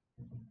here,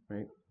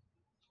 right?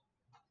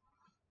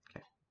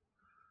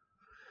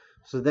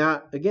 So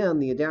that, again,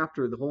 the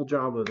adapter, the whole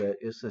job of it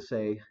is to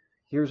say,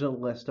 here's a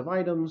list of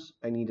items.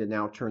 I need to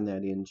now turn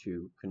that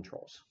into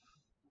controls.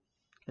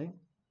 Okay?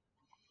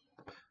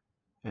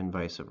 And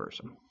vice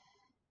versa.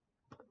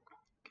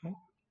 Okay?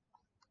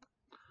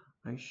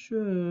 I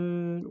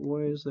should,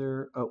 why is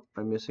there, oh,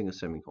 I'm missing a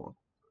semicolon.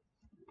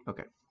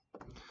 Okay.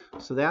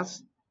 So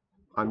that's,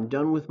 I'm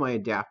done with my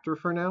adapter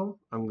for now.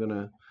 I'm going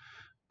to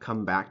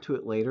come back to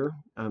it later,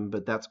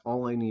 but that's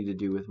all I need to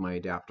do with my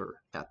adapter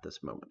at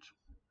this moment.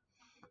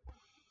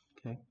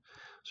 Okay,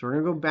 so we're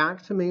going to go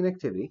back to main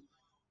activity.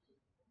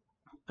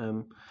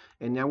 And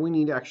now we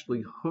need to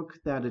actually hook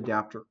that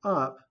adapter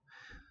up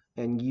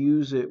and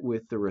use it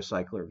with the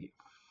RecyclerView.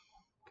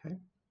 Okay,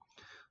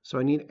 so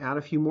I need to add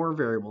a few more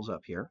variables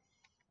up here.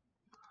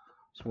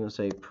 So I'm going to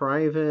say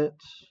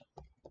private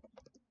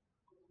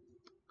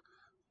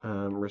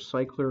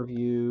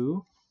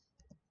RecyclerView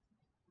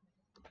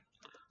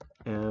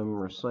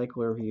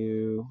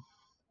RecyclerView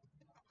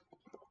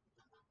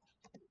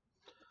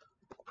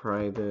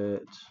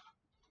private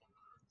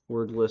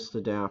word list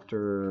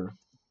adapter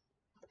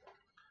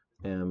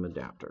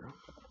adapter.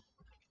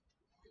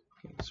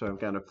 Okay, so I've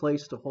got a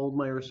place to hold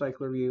my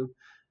RecyclerView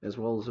as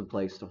well as a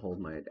place to hold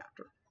my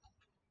adapter.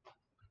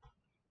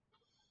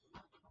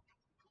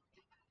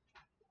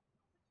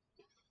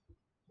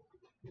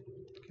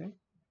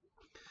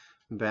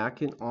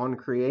 back in on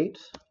create,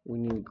 we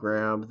need to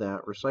grab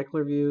that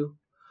recycler view.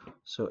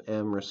 So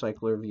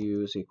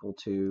RecyclerView is equal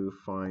to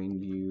find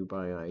view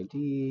by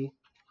ID,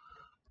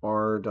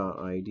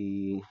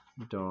 r.id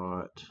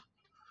dot,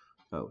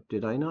 oh,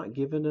 did I not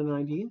give it an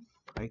ID?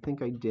 I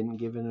think I didn't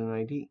give it an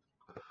ID.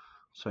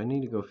 So I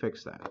need to go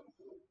fix that.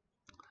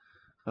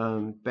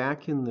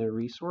 Back in the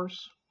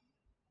resource,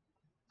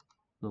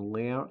 the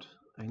layout,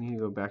 I need to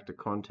go back to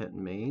content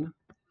main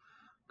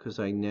because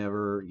I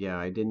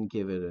didn't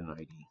give it an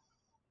ID.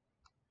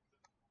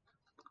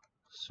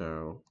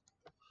 So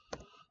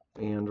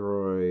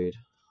Android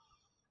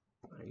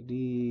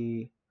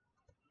ID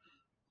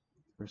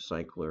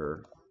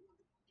recycler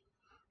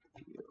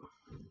view.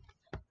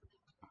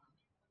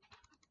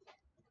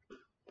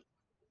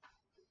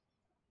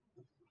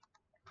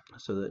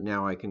 So that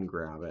now I can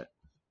grab it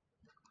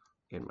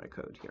in my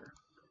code here.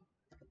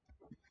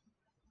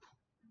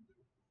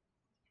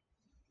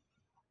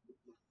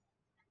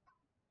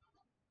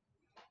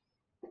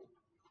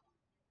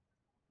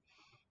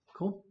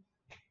 Cool.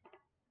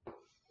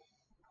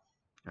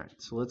 All right,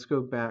 so let's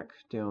go back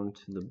down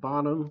to the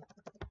bottom.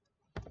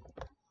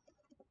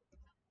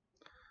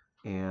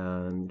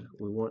 And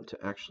we want to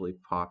actually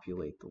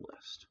populate the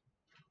list.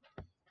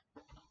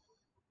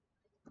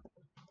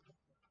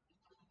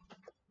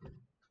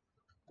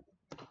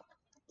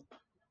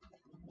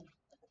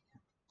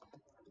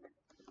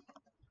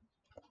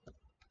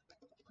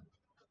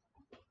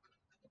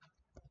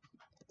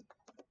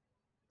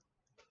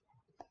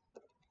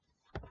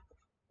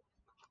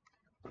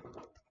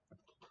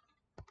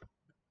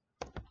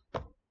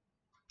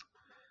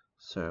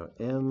 So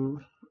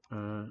m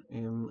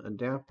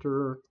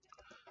adapter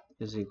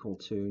is equal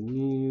to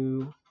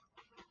new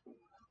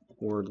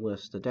word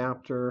list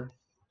adapter.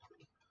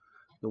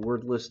 The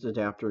word list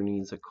adapter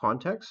needs a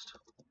context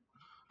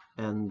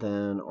and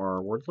then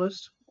our word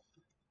list.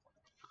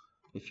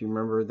 If you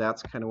remember,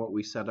 that's kind of what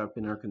we set up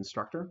in our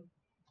constructor.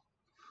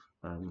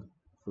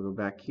 If we go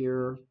back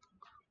here,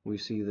 we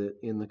see that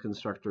in the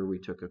constructor we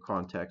took a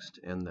context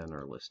and then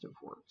our list of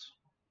words.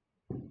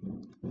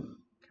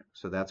 Okay,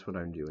 so that's what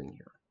I'm doing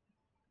here.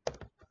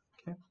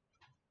 Okay.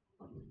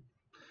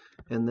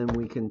 And then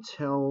we can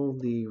tell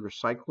the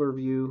recycler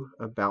view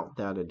about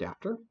that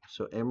adapter.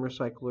 So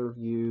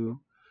mRecyclerView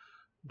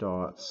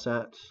dot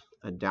set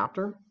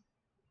adapter.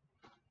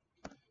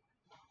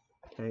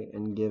 Okay,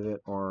 and give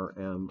it our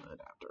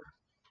adapter.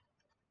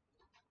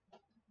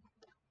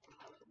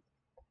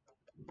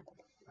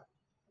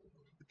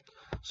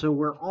 So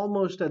we're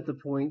almost at the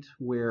point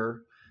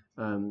where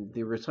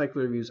the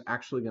recycler view is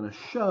actually going to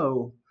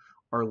show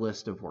our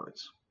list of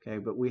words. Okay,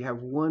 but we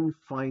have one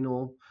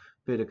final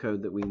bit of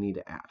code that we need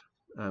to add.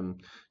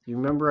 You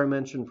remember I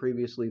mentioned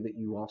previously that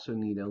you also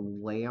need a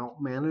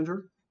layout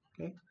manager.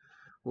 Okay,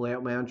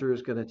 layout manager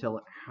is going to tell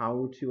it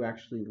how to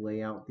actually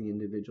lay out the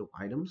individual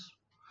items.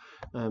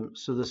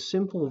 So the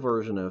simple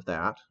version of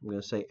that, I'm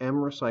going to say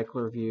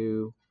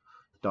mRecyclerView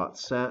dot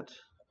set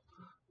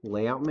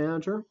layout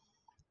manager.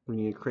 We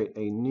need to create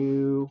a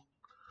new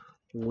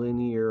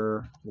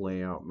linear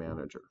layout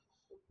manager.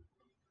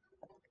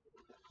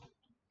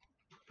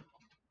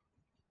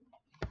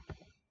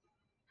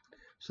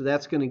 So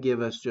that's going to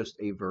give us just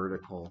a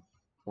vertical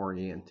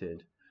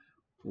oriented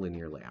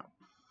linear layout.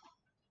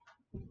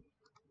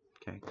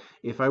 Okay.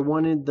 If I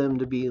wanted them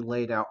to be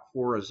laid out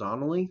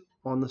horizontally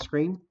on the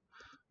screen,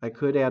 I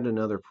could add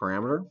another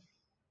parameter.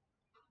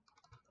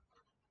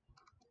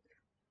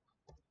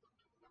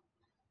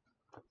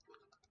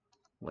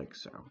 Like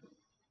so.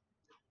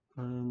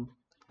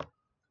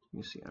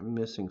 You see, I'm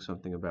missing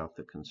something about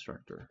the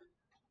constructor.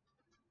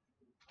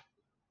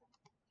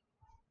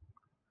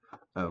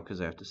 Oh,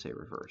 because I have to say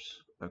reverse.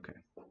 Okay.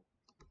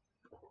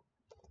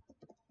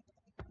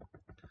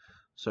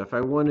 So if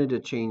I wanted to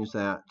change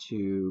that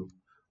to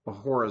a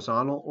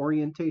horizontal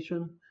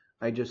orientation,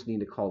 I just need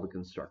to call the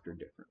constructor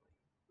differently.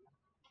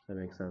 Does that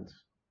make sense?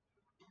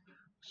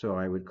 So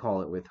I would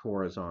call it with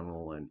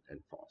horizontal and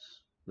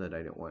false, that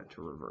I don't want it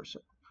to reverse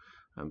it.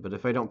 But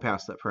if I don't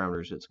pass that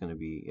parameters, it's going to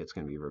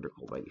be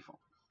vertical by default.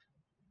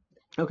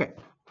 Okay,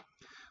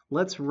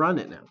 let's run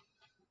it now.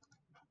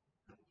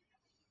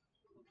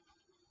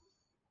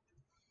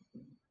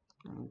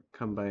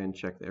 Come by and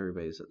check that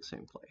everybody's at the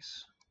same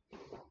place.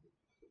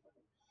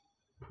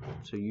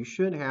 So you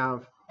should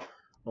have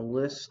a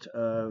list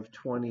of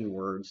 20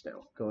 words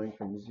now, going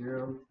from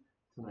 0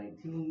 to 19,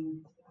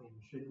 and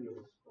you should be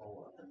able to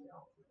scroll up and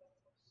down.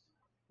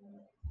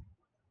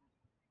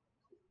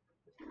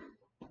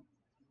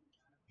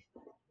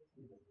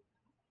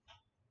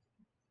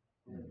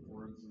 And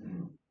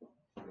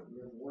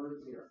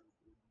words here.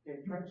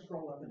 Okay, try to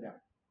scroll up and down.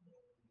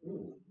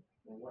 Ooh,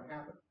 well, what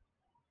happened?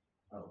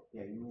 Oh,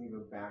 yeah, you need to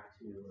go back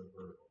to a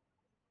vertical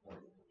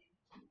orientation.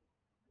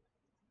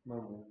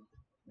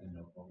 And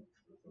no problem.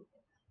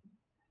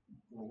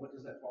 Well, what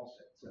does that false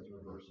say? It says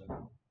reverse it,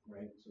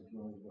 right? So if you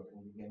want to go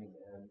from beginning to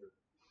end or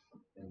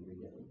end to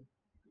beginning.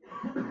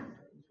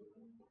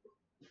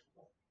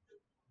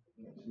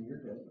 Yeah, so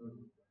you're good.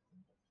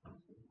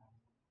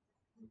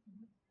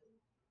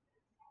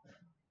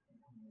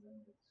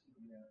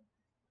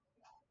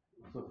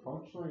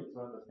 functionally it's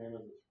not the same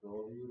as the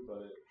scroll view,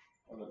 but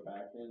on the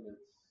back end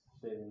it's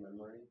saving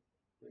memory,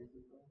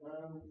 basically.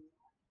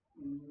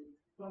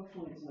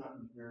 Functionally, it's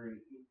not very.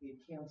 It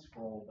can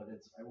scroll, but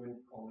it's. I wouldn't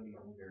call it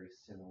even very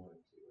similar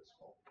to a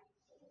scroll.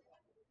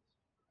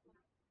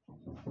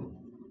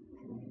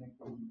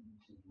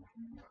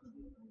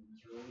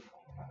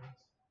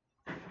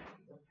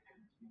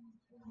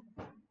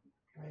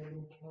 I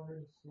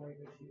encountered a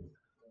slight issue.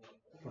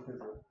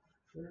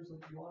 There's a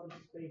lot of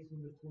space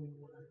in between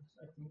words.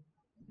 I think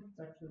it's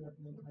actually like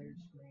an entire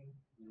screen.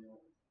 Yeah.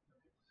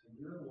 So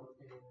you're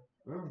working.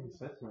 Oh, he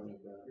said something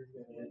like that. You're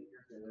good.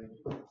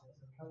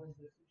 How is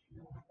this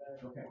issue?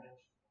 Okay.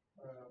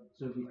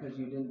 So because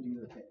you didn't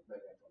do the thing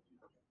like I told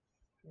you.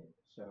 Okay.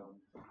 So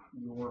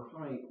your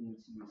height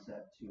needs to be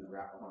set to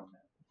wrap content.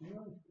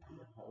 Yeah.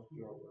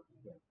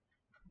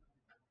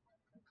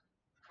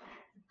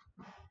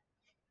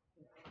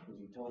 Because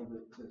you told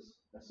it to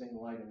a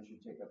single item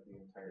should take up the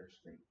entire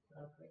screen.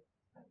 Okay.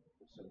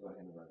 So go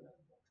ahead and run that.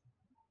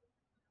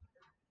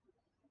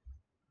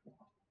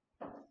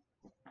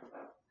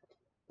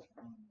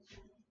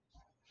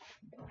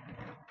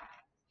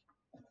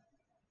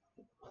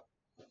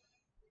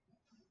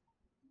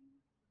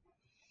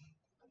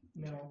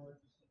 Now,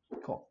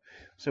 Cool.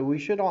 So we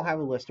should all have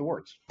a list of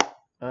words.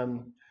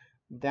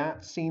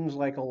 That seems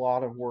like a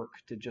lot of work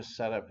to just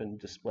set up and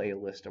display a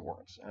list of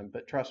words.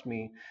 But trust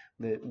me,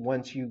 that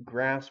once you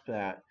grasp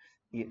that,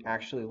 it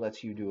actually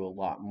lets you do a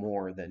lot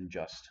more than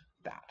just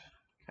that.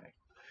 Okay.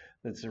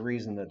 That's the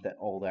reason that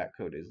all that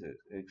code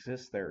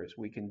exists there, is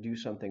we can do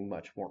something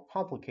much more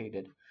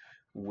complicated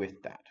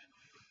with that.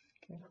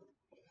 Okay.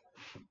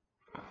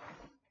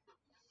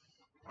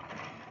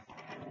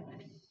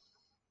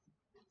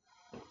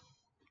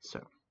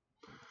 So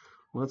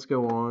let's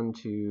go on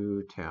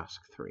to task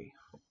 3.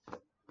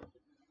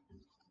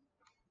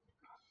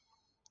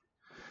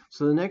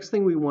 So the next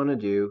thing we want to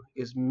do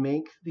is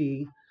make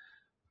the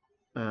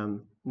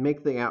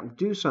app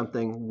do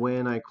something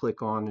when I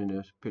click on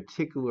a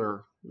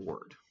particular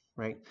word,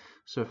 right?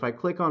 So if I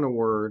click on a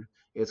word,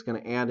 it's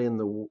going to add in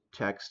the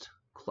text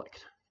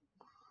clicked.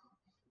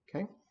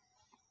 Okay.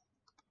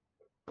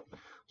 So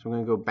I'm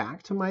going to go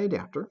back to my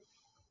adapter.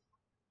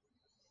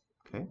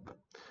 Okay.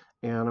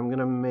 And I'm going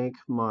to make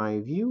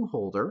my view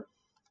holder.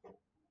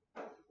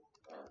 I'm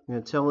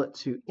going to tell it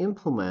to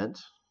implement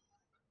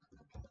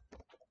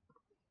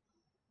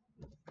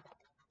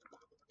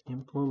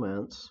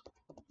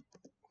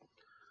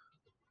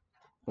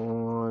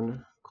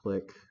on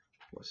click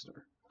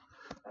listener.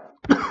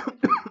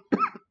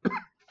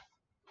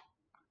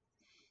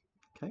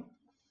 Okay.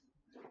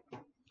 I'm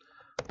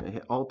going to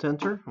hit Alt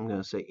Enter. I'm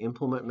going to say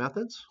implement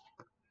methods.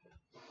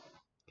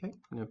 Okay.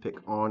 I'm going to pick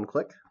on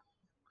click.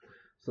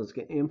 So let's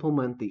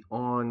implement the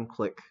on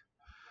click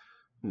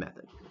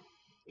method.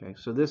 Okay.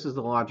 So this is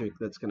the logic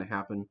that's going to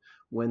happen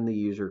when the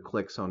user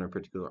clicks on a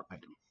particular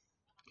item.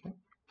 Okay.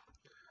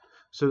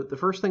 So the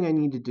first thing I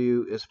need to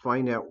do is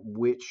find out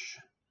which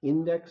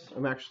index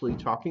I'm actually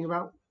talking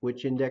about.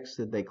 Which index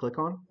did they click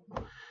on?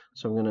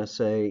 So I'm going to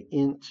say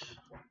int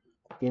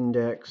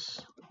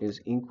index is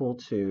equal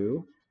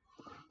to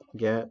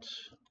get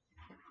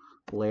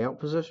layout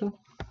position.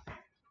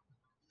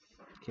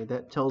 Okay,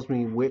 that tells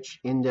me which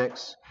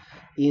index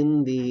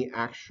in the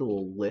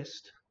actual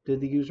list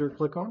did the user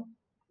click on.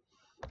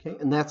 Okay,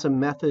 and that's a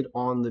method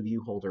on the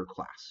view holder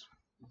class.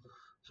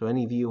 So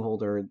any view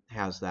holder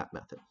has that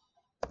method.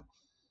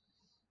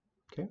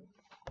 Okay.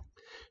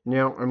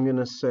 Now I'm going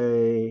to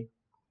say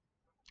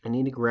I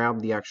need to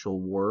grab the actual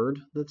word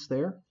that's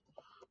there.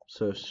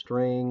 So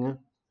string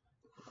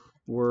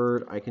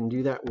word, I can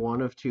do that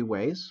one of two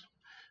ways.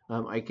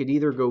 I could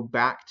either go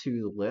back to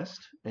the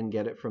list and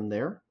get it from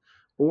there,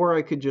 or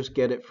I could just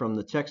get it from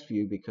the text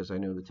view because I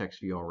know the text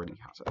view already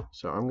has it.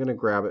 So I'm going to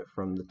grab it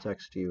from the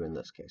text view in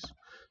this case.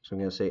 So I'm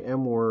going to say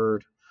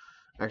mword.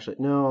 Actually,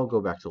 no, I'll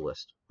go back to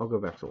list. I'll go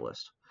back to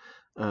list.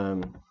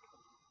 Can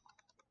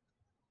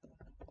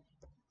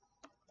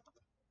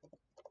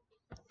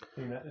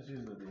you not just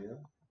use the view?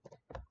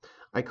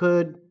 I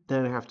could,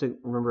 then I have to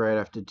remember I'd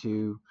have to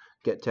do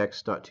get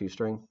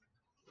text.toString.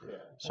 Yeah.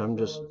 So I'm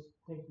just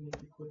thinking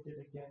if you click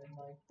it again, it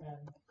might add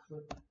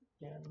click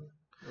again.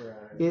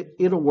 Right.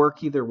 It'll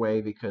work either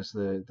way because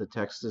the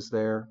text is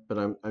there, but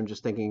I'm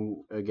just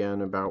thinking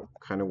again about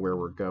kind of where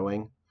we're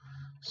going.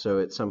 So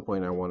at some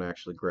point I want to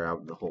actually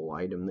grab the whole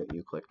item that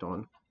you clicked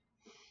on.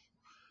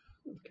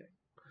 Okay.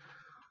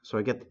 So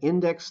I get the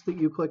index that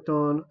you clicked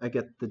on, I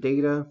get the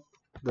data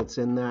that's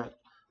in that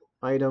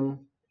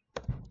item,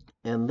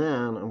 and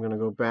then I'm going to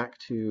go back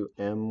to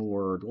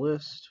mword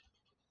list.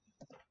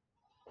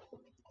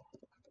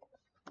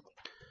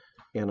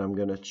 And I'm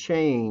going to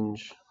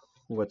change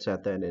what's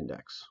at that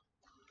index.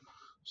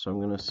 So I'm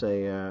going to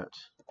say at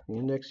the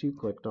index you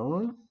clicked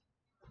on,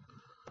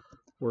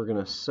 we're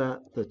going to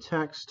set the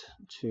text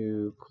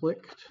to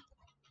clicked,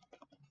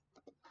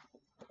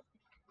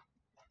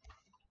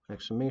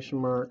 exclamation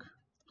mark,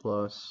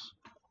 plus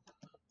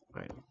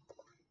item.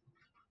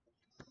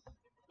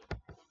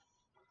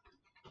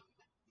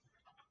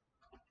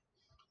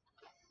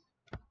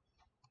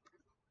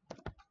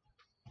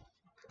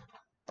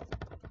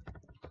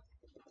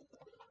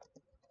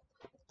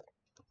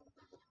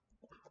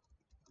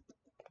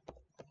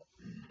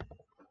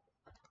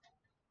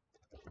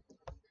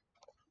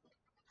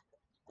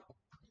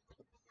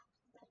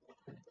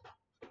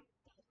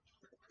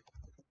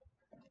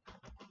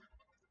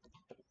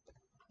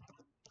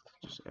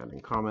 Just adding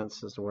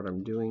comments as to what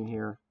I'm doing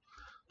here.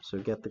 So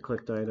get the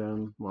clicked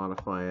item,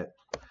 modify it,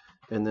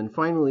 and then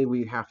finally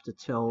we have to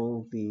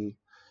tell the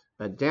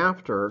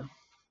adapter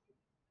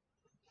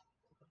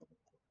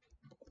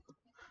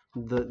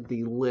that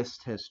the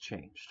list has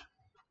changed.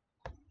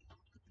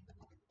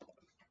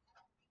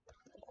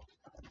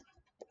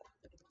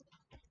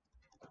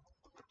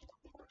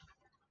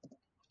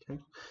 Okay,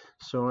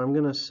 so I'm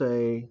going to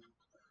say,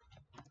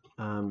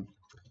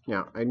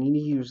 now I need to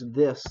use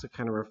this to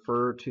kind of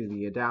refer to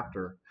the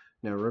adapter.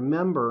 Now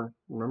remember,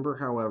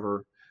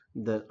 however,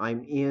 that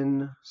I'm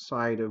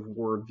inside of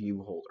Word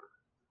View Holder,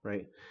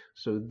 right?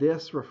 So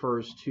this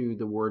refers to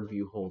the Word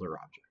View Holder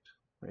object,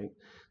 right?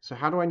 So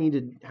how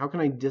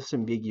can I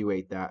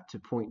disambiguate that to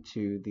point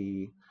to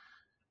the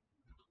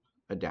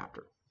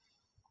adapter?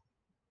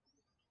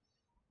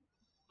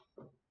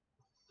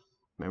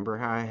 Remember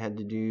how I had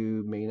to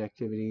do main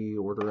activity,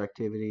 order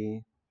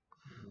activity?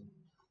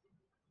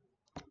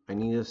 I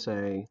need to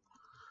say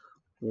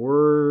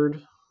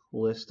word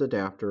list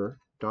adapter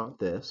dot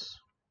this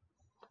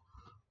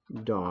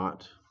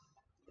dot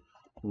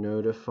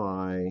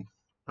notify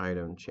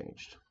item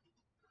changed,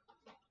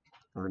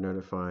 or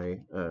notify,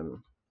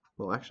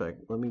 well actually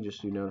let me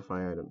just do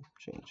notify item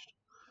changed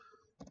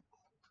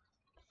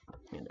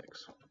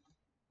index.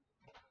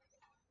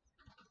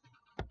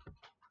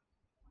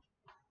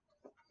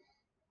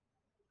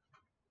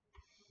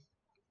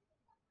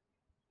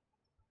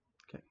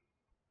 Okay,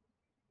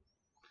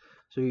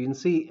 so you can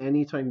see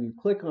anytime you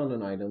click on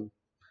an item,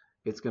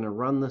 it's going to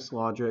run this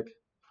logic,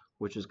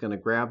 which is going to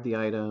grab the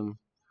item,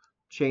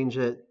 change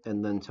it,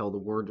 and then tell the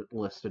word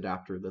list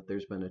adapter that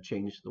there's been a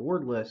change to the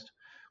word list,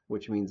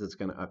 which means it's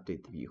going to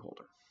update the view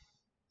holder.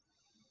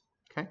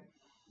 Okay.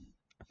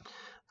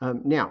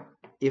 Now,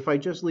 if I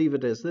just leave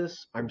it as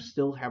this, I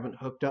still haven't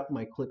hooked up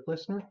my click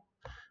listener.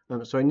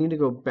 So I need to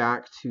go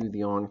back to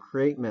the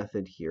onCreate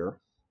method here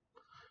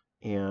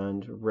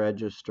and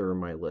register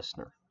my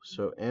listener.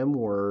 So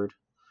mword.set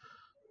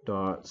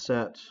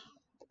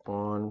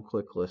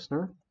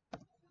onClickListener,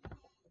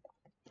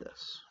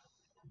 this.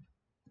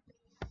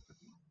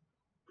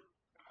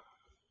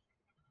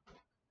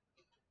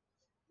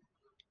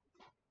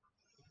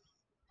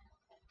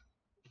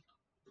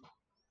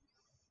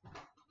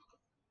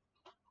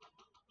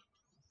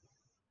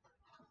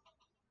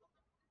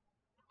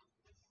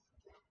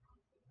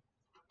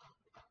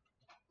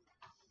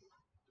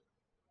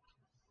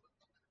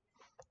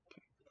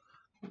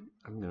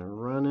 I'm going to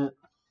run it.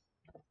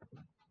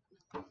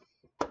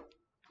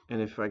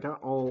 And if I got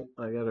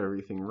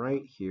everything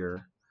right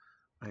here,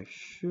 I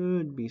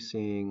should be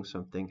seeing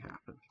something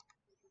happen.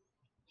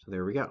 So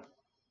there we go.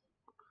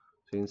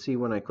 So you can see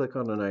when I click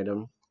on an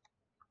item,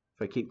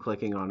 if I keep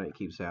clicking on it, it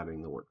keeps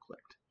adding the word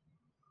clicked.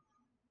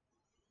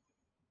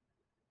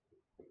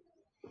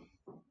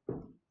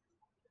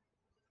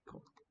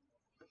 Cool.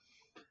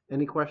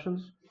 Any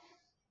questions?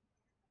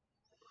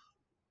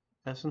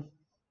 Essen?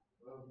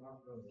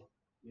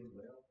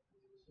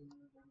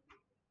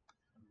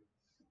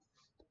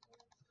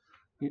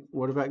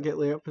 What about get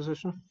layout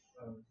position?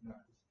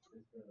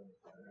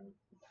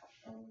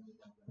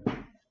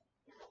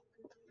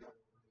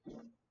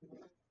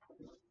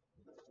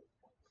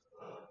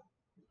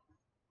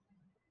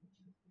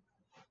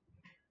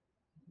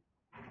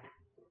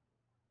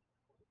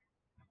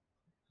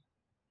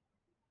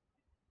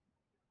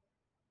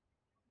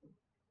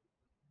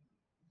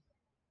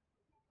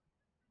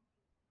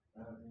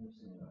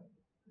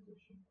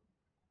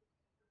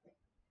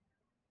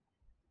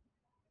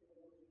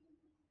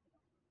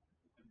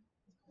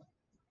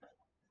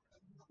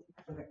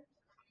 Okay.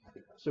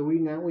 So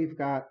we've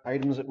got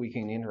items that we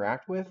can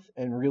interact with,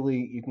 and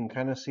really you can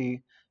kind of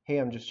see, hey,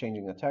 I'm just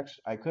changing the text.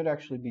 I could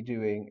actually be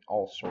doing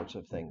all sorts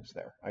of things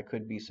there. I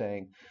could be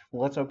saying,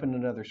 well, let's open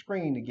another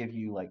screen to give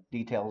you like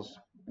details,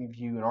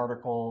 view an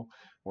article,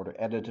 or to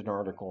edit an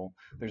article.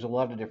 There's a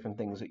lot of different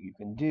things that you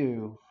can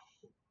do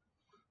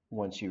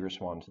once you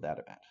respond to that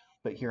event.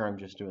 But here I'm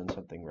just doing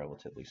something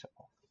relatively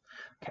simple.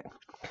 Okay,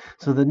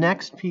 so the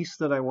next piece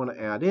that I want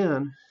to add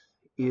in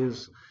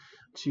is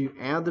to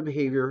add the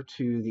behavior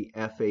to the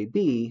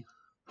FAB,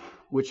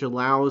 which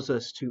allows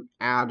us to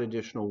add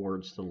additional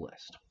words to the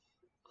list.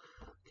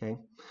 Okay,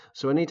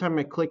 so anytime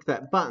I click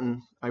that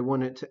button, I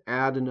want it to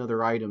add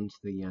another item to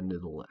the end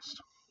of the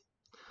list.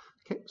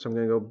 Okay, so I'm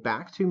going to go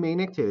back to main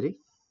activity.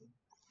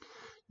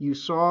 You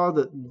saw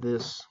that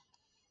this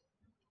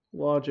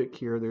logic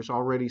here, there's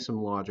already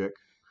some logic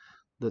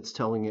that's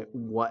telling it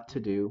what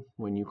to do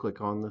when you click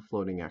on the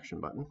floating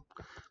action button.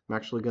 I'm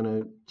actually going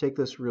to take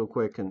this real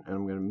quick and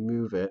I'm going to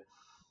move it.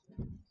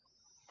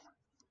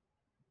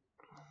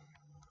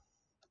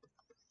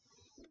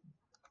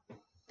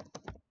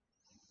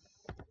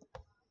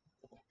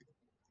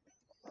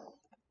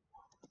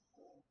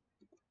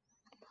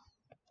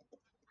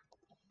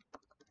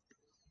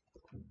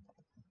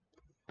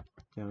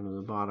 Down to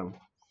the bottom.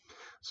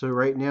 So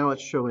right now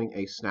it's showing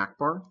a snack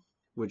bar,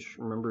 which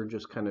remember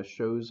just kind of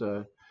shows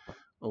a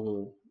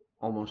little,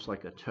 almost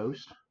like a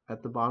toast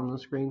at the bottom of the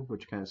screen,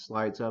 which kind of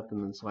slides up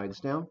and then slides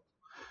down.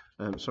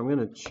 So I'm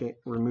going to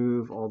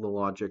remove all the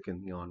logic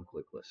in the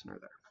on-click listener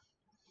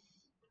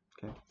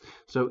there. Okay.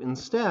 So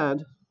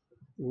instead,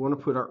 we want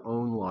to put our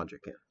own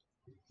logic in.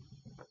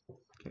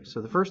 Okay.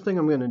 So the first thing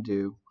I'm going to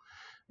do,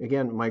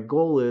 again, my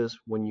goal is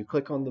when you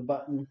click on the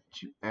button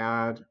to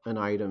add an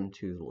item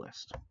to the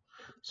list.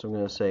 So I'm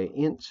going to say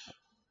int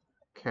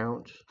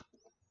count.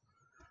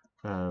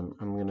 I'm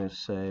going to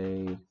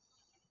say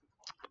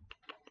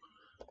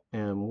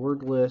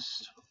word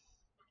list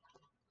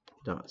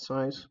dot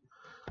size.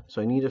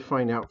 So I need to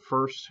find out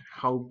first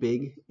how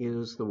big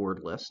is the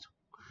word list,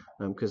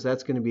 because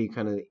that's going to be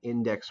kind of the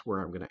index where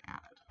I'm going to add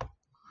it.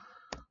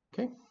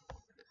 Okay.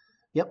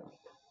 Yep.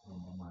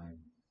 On my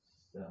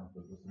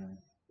set-on-click listener,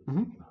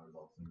 Mhm. cannot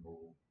resolve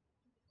symbol.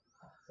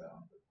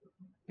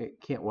 It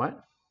can't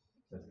what?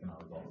 Says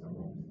cannot resolve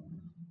symbol.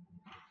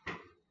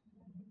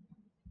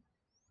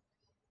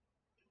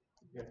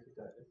 Yeah,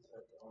 that is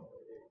at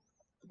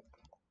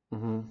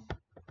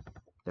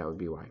That would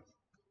be why.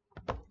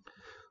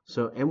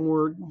 So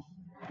mword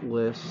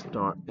list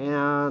dot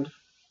add.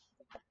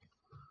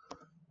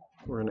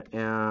 We're going to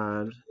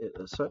add it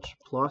as such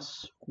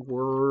plus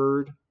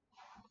word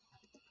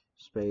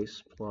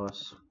space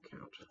plus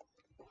count.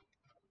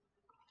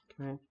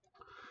 Okay.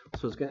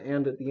 So it's going to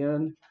end at the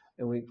end,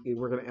 and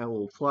we're going to add a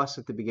little plus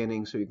at the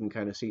beginning so you can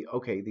kind of see,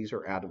 okay, these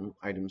are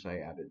items I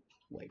added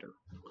later.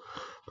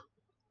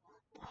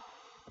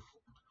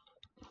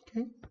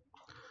 Okay.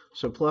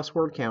 So plus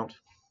word count.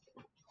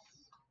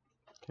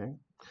 Okay.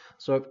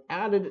 So I've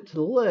added it to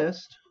the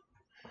list,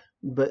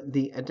 but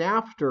the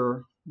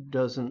adapter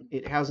doesn't,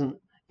 it hasn't,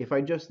 if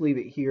I just leave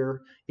it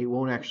here, it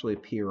won't actually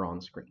appear on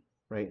screen,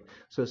 right?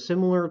 So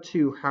similar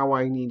to how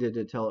I needed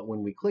to tell it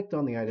when we clicked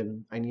on the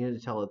item, I needed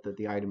to tell it that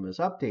the item is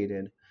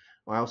updated.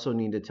 I also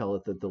need to tell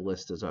it that the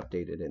list is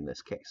updated in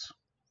this case.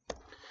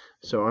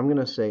 So I'm going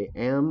to say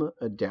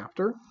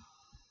adapter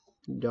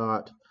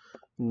dot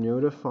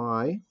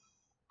notify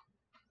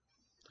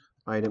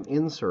item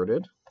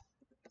inserted,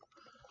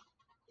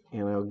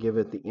 and I'll give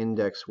it the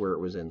index where it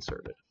was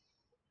inserted.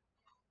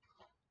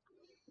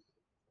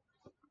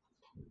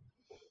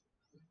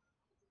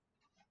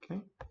 Okay.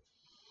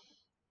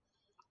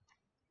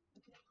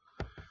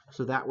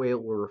 So that way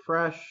it will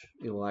refresh,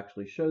 it will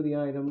actually show the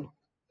item.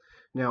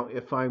 Now,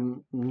 if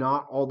I'm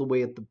not all the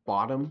way at the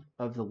bottom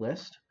of the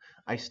list,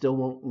 I still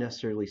won't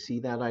necessarily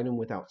see that item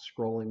without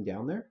scrolling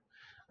down there.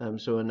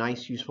 So a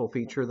nice useful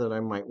feature that I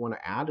might want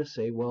to add is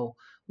say, well,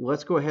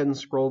 let's go ahead and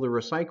scroll the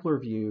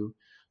recycler view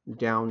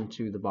down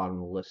to the bottom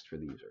of the list for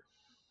the user.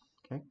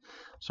 Okay,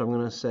 so I'm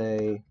going to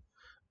say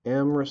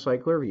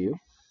recyclerView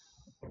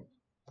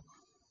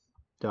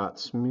dot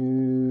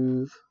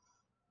smooth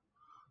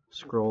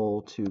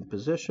scroll to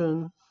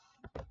position.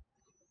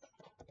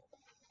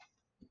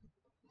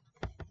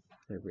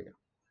 There we go.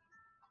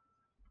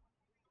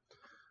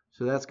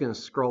 So that's going to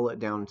scroll it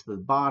down to the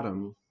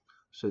bottom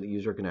so the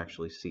user can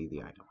actually see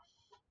the item.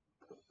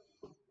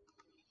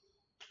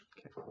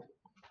 Okay.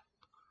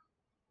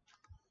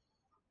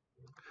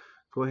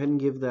 Go ahead and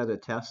give that a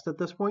test at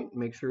this point.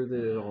 Make sure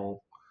that it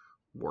all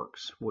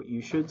works. What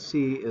you should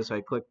see is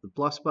I click the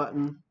plus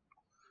button,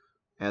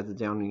 add the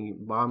down the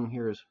bottom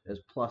here as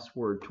plus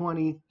word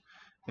 20,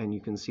 and you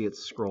can see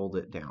it's scrolled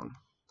it down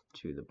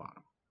to the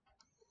bottom.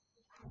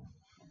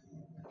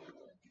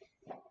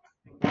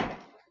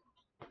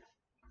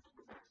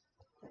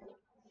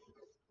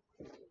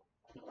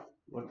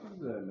 What does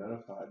the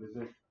notify? Does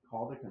it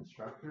call the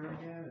constructor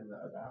again and the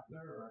adapter?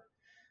 Or?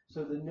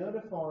 So the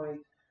notify,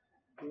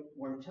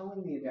 we're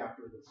telling the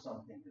adapter that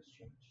something has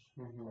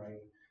changed,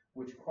 right?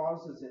 Which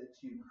causes it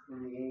to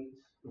create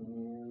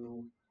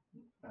new,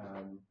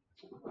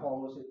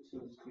 calls it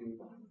to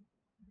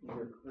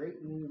either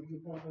create new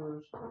view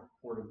holders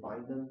or to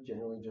bind them,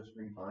 generally just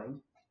rebind.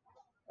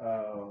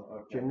 Oh,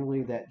 okay.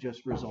 Generally that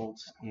just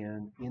results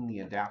in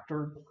the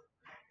adapter.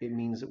 It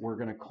means that we're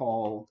going to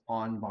call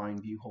on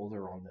bind view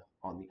holder on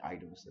the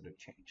items that have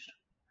changed.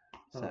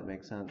 Does that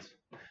make sense?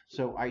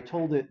 So I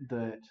told it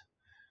that,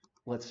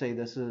 let's say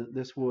this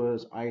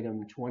was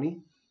item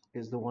 20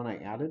 is the one I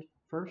added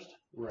first.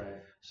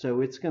 Right.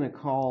 So it's going to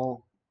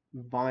call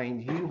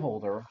bind view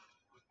holder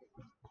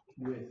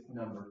with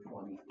number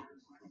 20.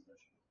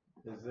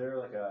 Is there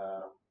like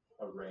a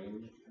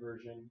ranged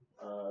version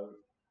of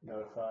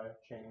notify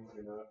change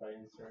or notify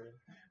inserted?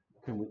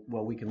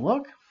 Well, we can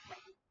look.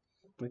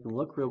 We can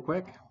look real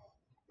quick.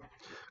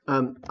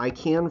 I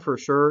can for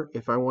sure,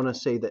 if I want to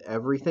say that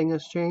everything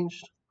has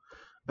changed,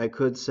 I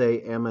could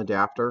say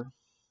adapter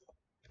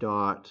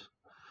dot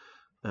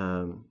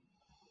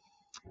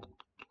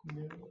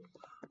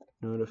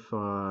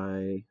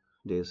notify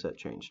dataset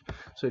changed.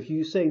 So if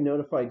you say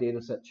notify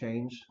dataset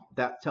changed,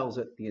 that tells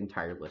it the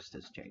entire list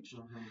has changed.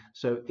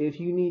 So if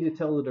you need to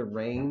tell it a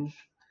range,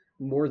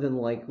 more than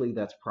likely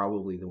that's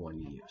probably the one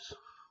you use.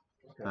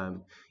 Okay.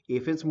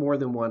 If it's more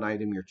than one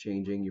item you're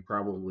changing, you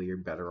probably are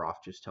better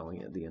off just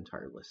telling it the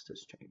entire list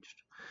has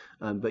changed.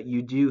 But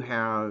you do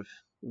have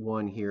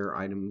one here,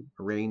 item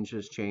range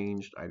has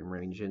changed, item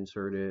range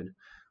inserted,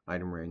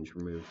 item range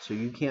removed. So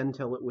you can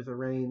tell it with a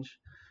range,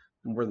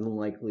 more than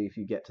likely, if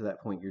you get to that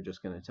point, you're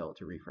just going to tell it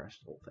to refresh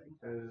the whole thing.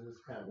 And does this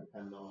kind of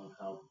depend on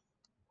how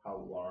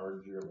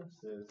large your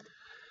list is?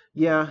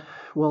 Yeah,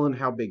 well, and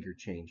how big your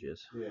change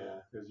is.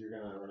 Yeah, because you're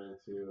gonna run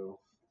into.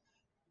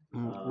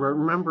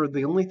 Remember,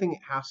 the only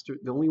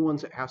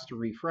ones it has to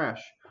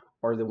refresh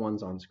are the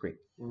ones on screen.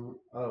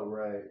 Oh,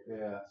 right,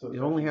 yeah. So It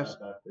only has. not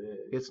that big.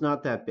 It's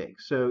not that big.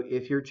 So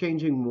if you're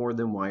changing more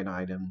than one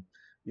item,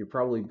 you're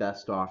probably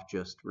best off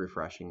just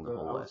refreshing the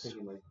whole list. I was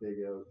thinking like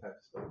big O type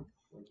stuff.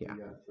 Like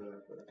Yeah.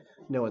 But...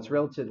 No, it's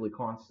relatively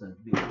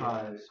constant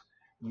because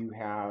you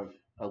have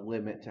a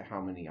limit to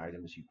how many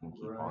items you can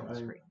keep on the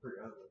screen.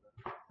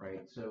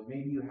 Right. So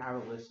maybe you have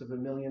a list of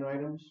 1 million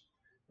items,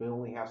 but it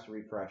only has to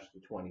refresh the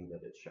 20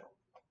 that it's shown.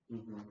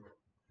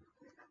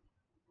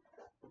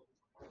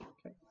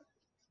 Okay.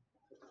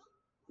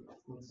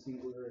 Let's see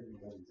where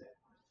everybody's at.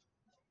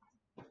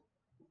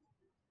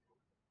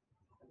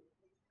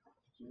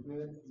 So you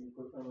good? You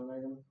click on an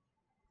item?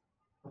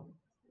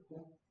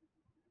 Okay.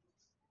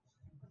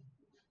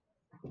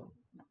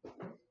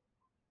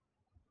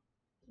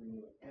 We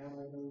need to add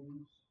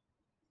items.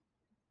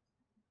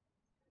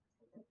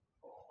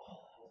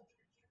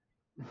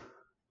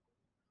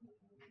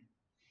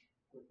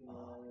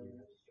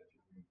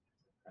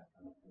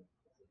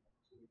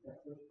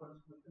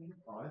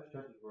 Oh, I have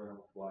stretches where I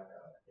almost black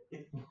out.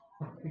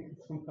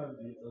 Sometimes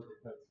you use those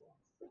pencils.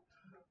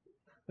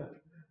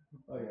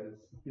 Oh yeah, I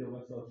just feel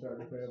myself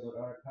starting to fail, but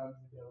all right, how does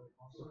it go?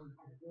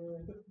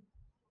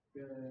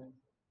 Good.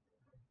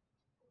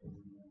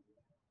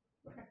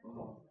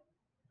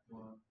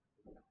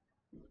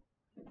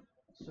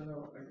 So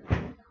I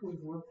think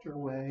we've worked our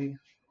way.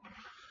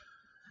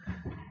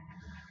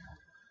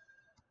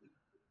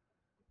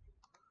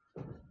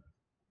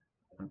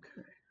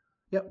 Okay.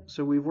 Yep.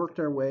 So we've worked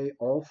our way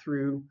all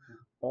through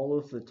all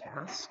of the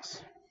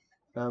tasks.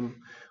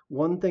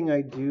 One thing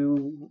we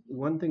do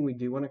want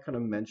to kind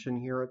of mention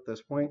here at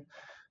this point,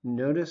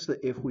 notice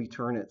that if we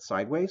turn it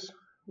sideways,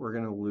 we're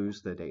going to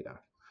lose the data.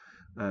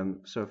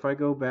 So if I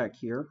go back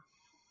here,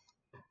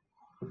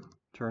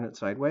 turn it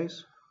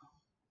sideways,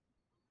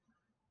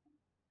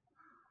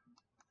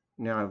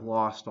 now I've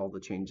lost all the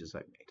changes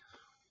I've made.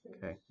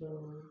 Okay. So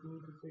you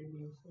need to save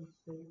the instance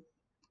state.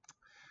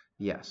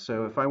 Yes,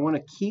 so if I want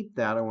to keep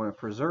that, I want to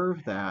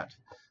preserve that,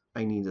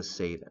 I need to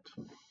save it.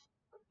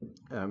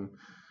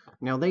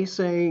 Now they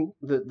say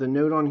that the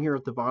note on here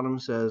at the bottom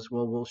says,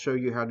 well, we'll show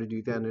you how to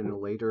do that in a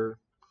later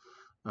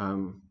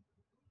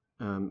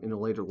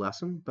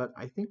lesson, but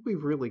I think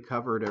we've really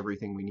covered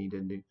everything we need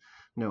to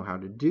know how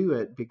to do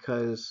it,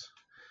 because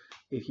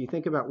if you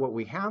think about what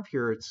we have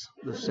here, it's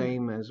the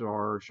same as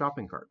our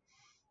shopping cart,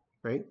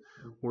 right?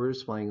 We're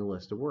displaying a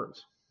list of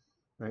words.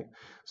 Right,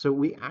 so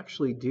we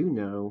actually do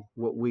know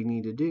what we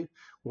need to do,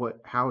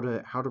 how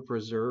to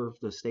preserve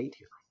the state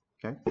here.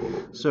 Okay,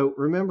 so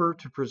remember,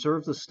 to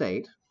preserve the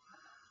state,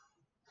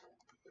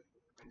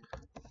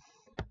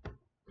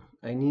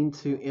 I need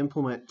to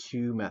implement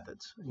two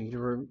methods. I need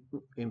to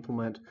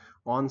implement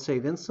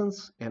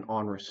onSaveInstance and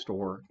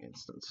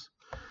onRestoreInstance.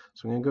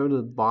 So I'm going to go to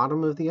the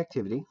bottom of the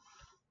activity.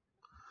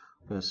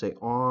 I'm going to say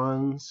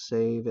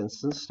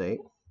onSaveInstanceState.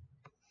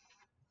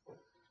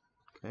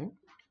 Okay.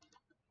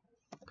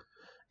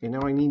 And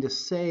now I need to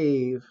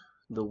save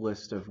the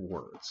list of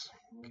words.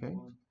 Okay.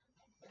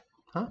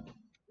 Huh?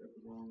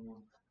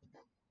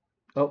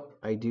 Oh,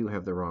 I do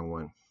have the wrong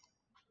one.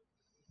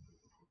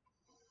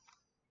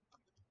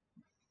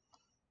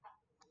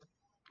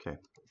 Okay.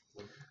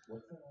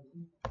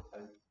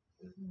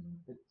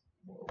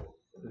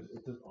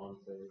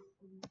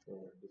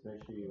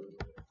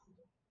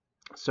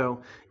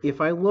 So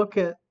if I look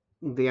at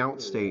the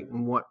out state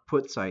and what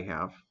puts I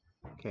have,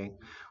 okay,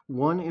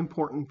 one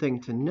important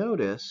thing to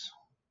notice,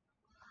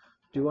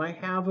 do I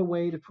have a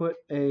way to put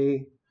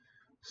a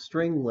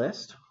string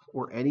list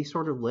or any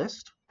sort of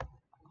list?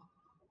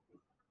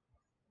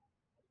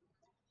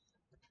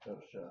 Oh,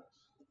 shucks.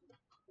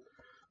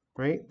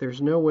 Right? There's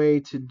no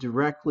way to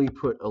directly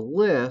put a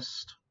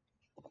list.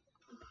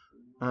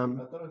 I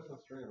thought I saw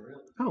string array.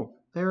 Oh,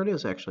 there it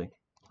is actually.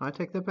 I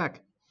take that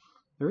back.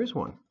 There is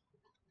one.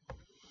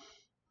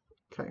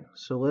 Okay,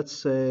 so let's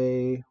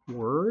say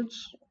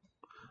words.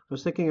 I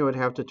was thinking I would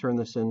have to turn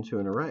this into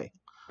an array,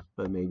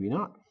 but maybe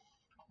not.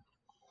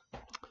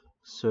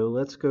 So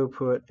let's go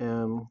put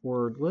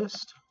word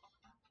list.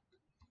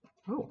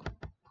 Oh,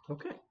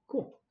 okay,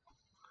 cool.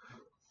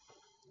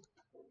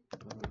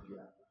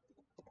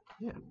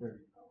 Yeah.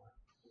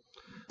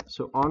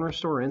 So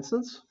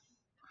onRestoreInstance.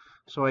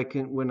 So I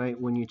can,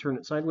 when you turn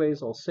it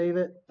sideways, I'll save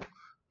it.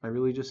 I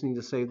really just need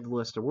to save the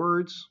list of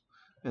words,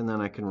 and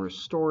then I can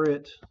restore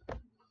it.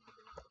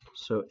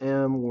 So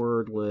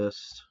word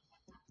list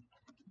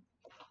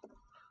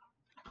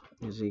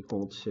is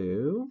equal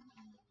to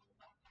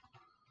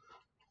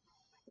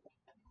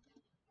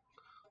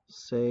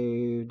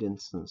saved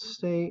instance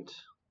state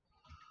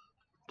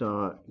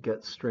dot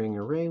get string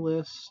array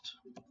list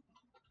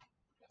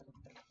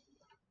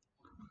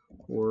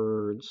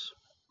words.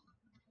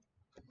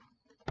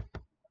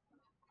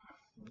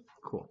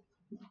 Cool.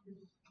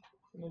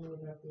 And then you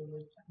would have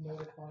to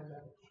notify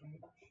that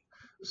change.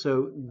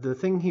 So the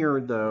thing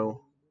here,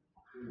 though,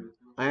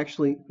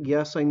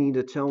 yes, I need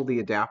to tell the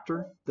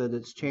adapter that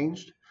it's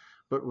changed,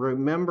 but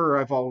remember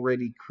I've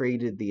already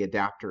created the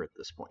adapter at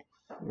this point.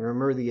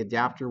 Remember the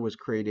adapter was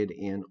created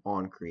in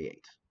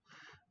onCreate.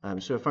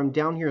 So if I'm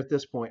down here at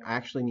this point, I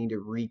actually need to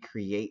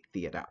recreate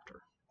the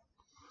adapter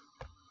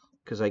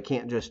because I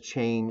can't just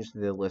change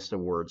the list of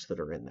words that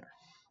are in there.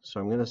 So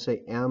I'm going to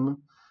say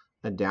m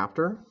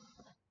adapter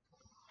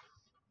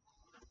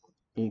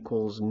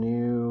equals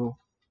new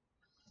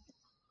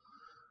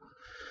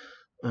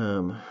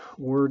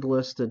word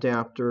list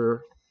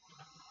adapter,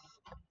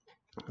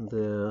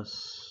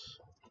 this,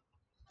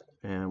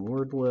 and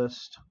word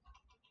list,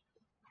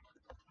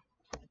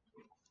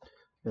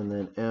 and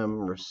then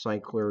m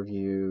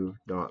RecyclerView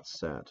dot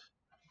set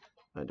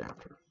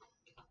adapter.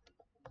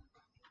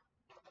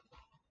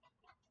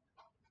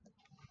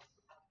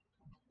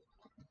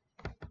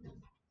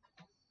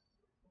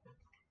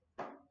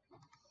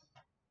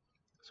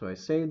 So I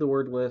save the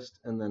word list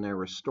and then I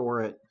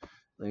restore it.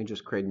 Then I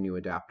just create a new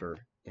adapter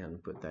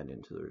and put that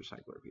into the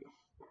RecyclerView.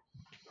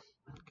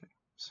 Okay,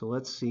 so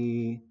let's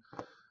see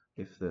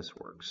if this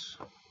works.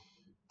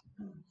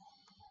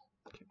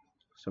 Okay,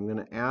 so I'm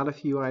going to add a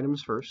few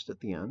items first at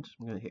the end.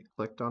 I'm going to hit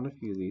clicked on a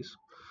few of these.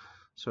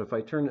 So if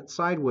I turn it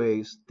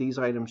sideways, these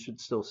items should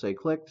still say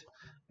clicked,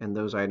 and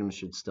those items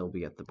should still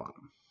be at the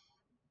bottom.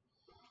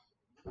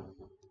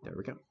 There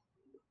we go.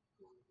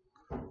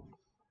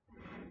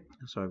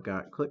 So I've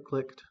got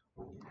clicked.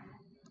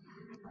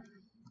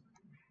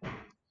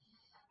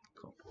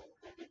 Cool.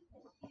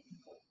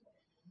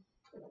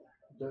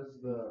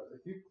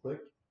 If you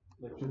click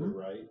like to the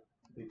right,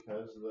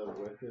 because the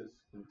width is,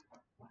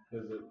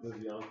 does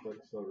the on click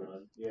still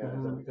run? Yeah,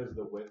 is that because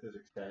the width is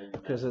expanding?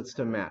 Because it's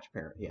to match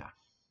parent, yeah.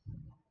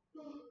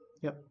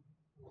 Yep.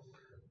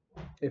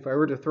 If I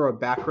were to throw a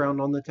background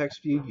on the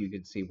text view, you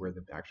could see where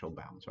the actual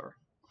bounds are.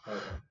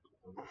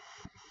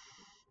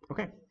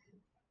 Okay.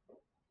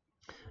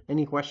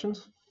 Any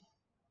questions?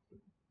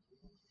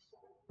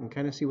 And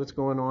kind of see what's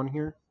going on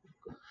here.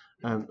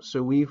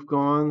 So we've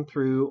gone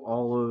through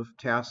all of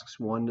tasks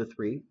 1 to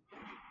 3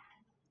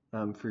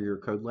 for your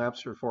code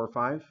labs for 4 or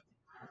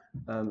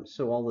 5.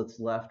 So all that's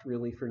left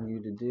really for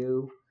you to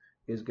do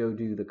is go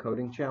do the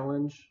coding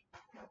challenge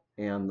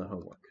and the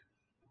homework.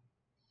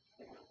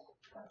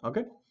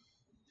 Okay.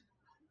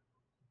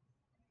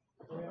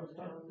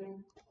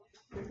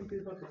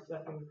 About the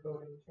second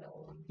coding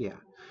challenge. Yeah,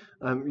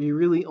 you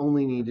really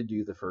only need to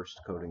do the first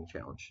coding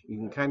challenge. You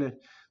can kind of,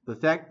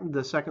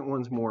 the second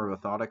one's more of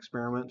a thought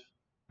experiment.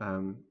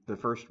 The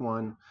first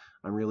one,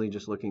 I'm really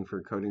just looking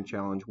for coding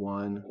challenge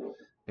 1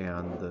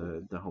 and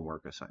the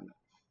homework assignment.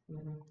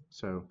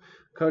 So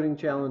coding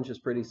challenge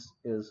is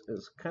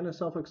kind of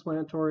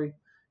self-explanatory.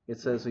 It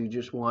says you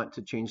just want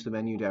to change the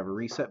menu to have a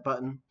reset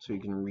button so you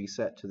can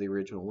reset to the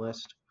original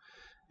list.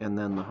 And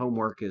then the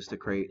homework is to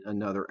create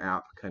another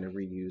app, kind of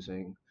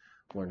reusing,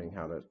 learning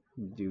how to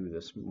do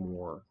this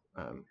more,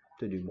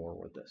 to do more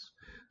with this.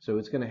 So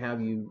it's going to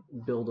have you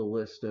build a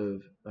list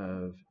of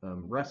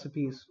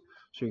recipes.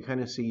 So you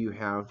kind of see you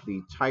have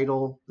the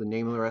title, the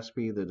name of the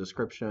recipe, the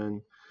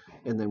description,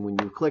 and then when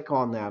you click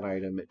on that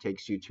item, it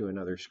takes you to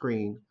another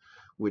screen,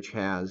 which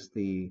has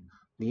the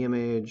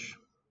image,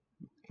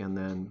 and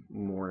then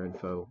more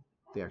info,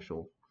 the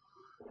actual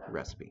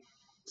recipe.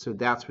 So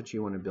that's what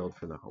you want to build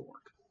for the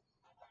homework.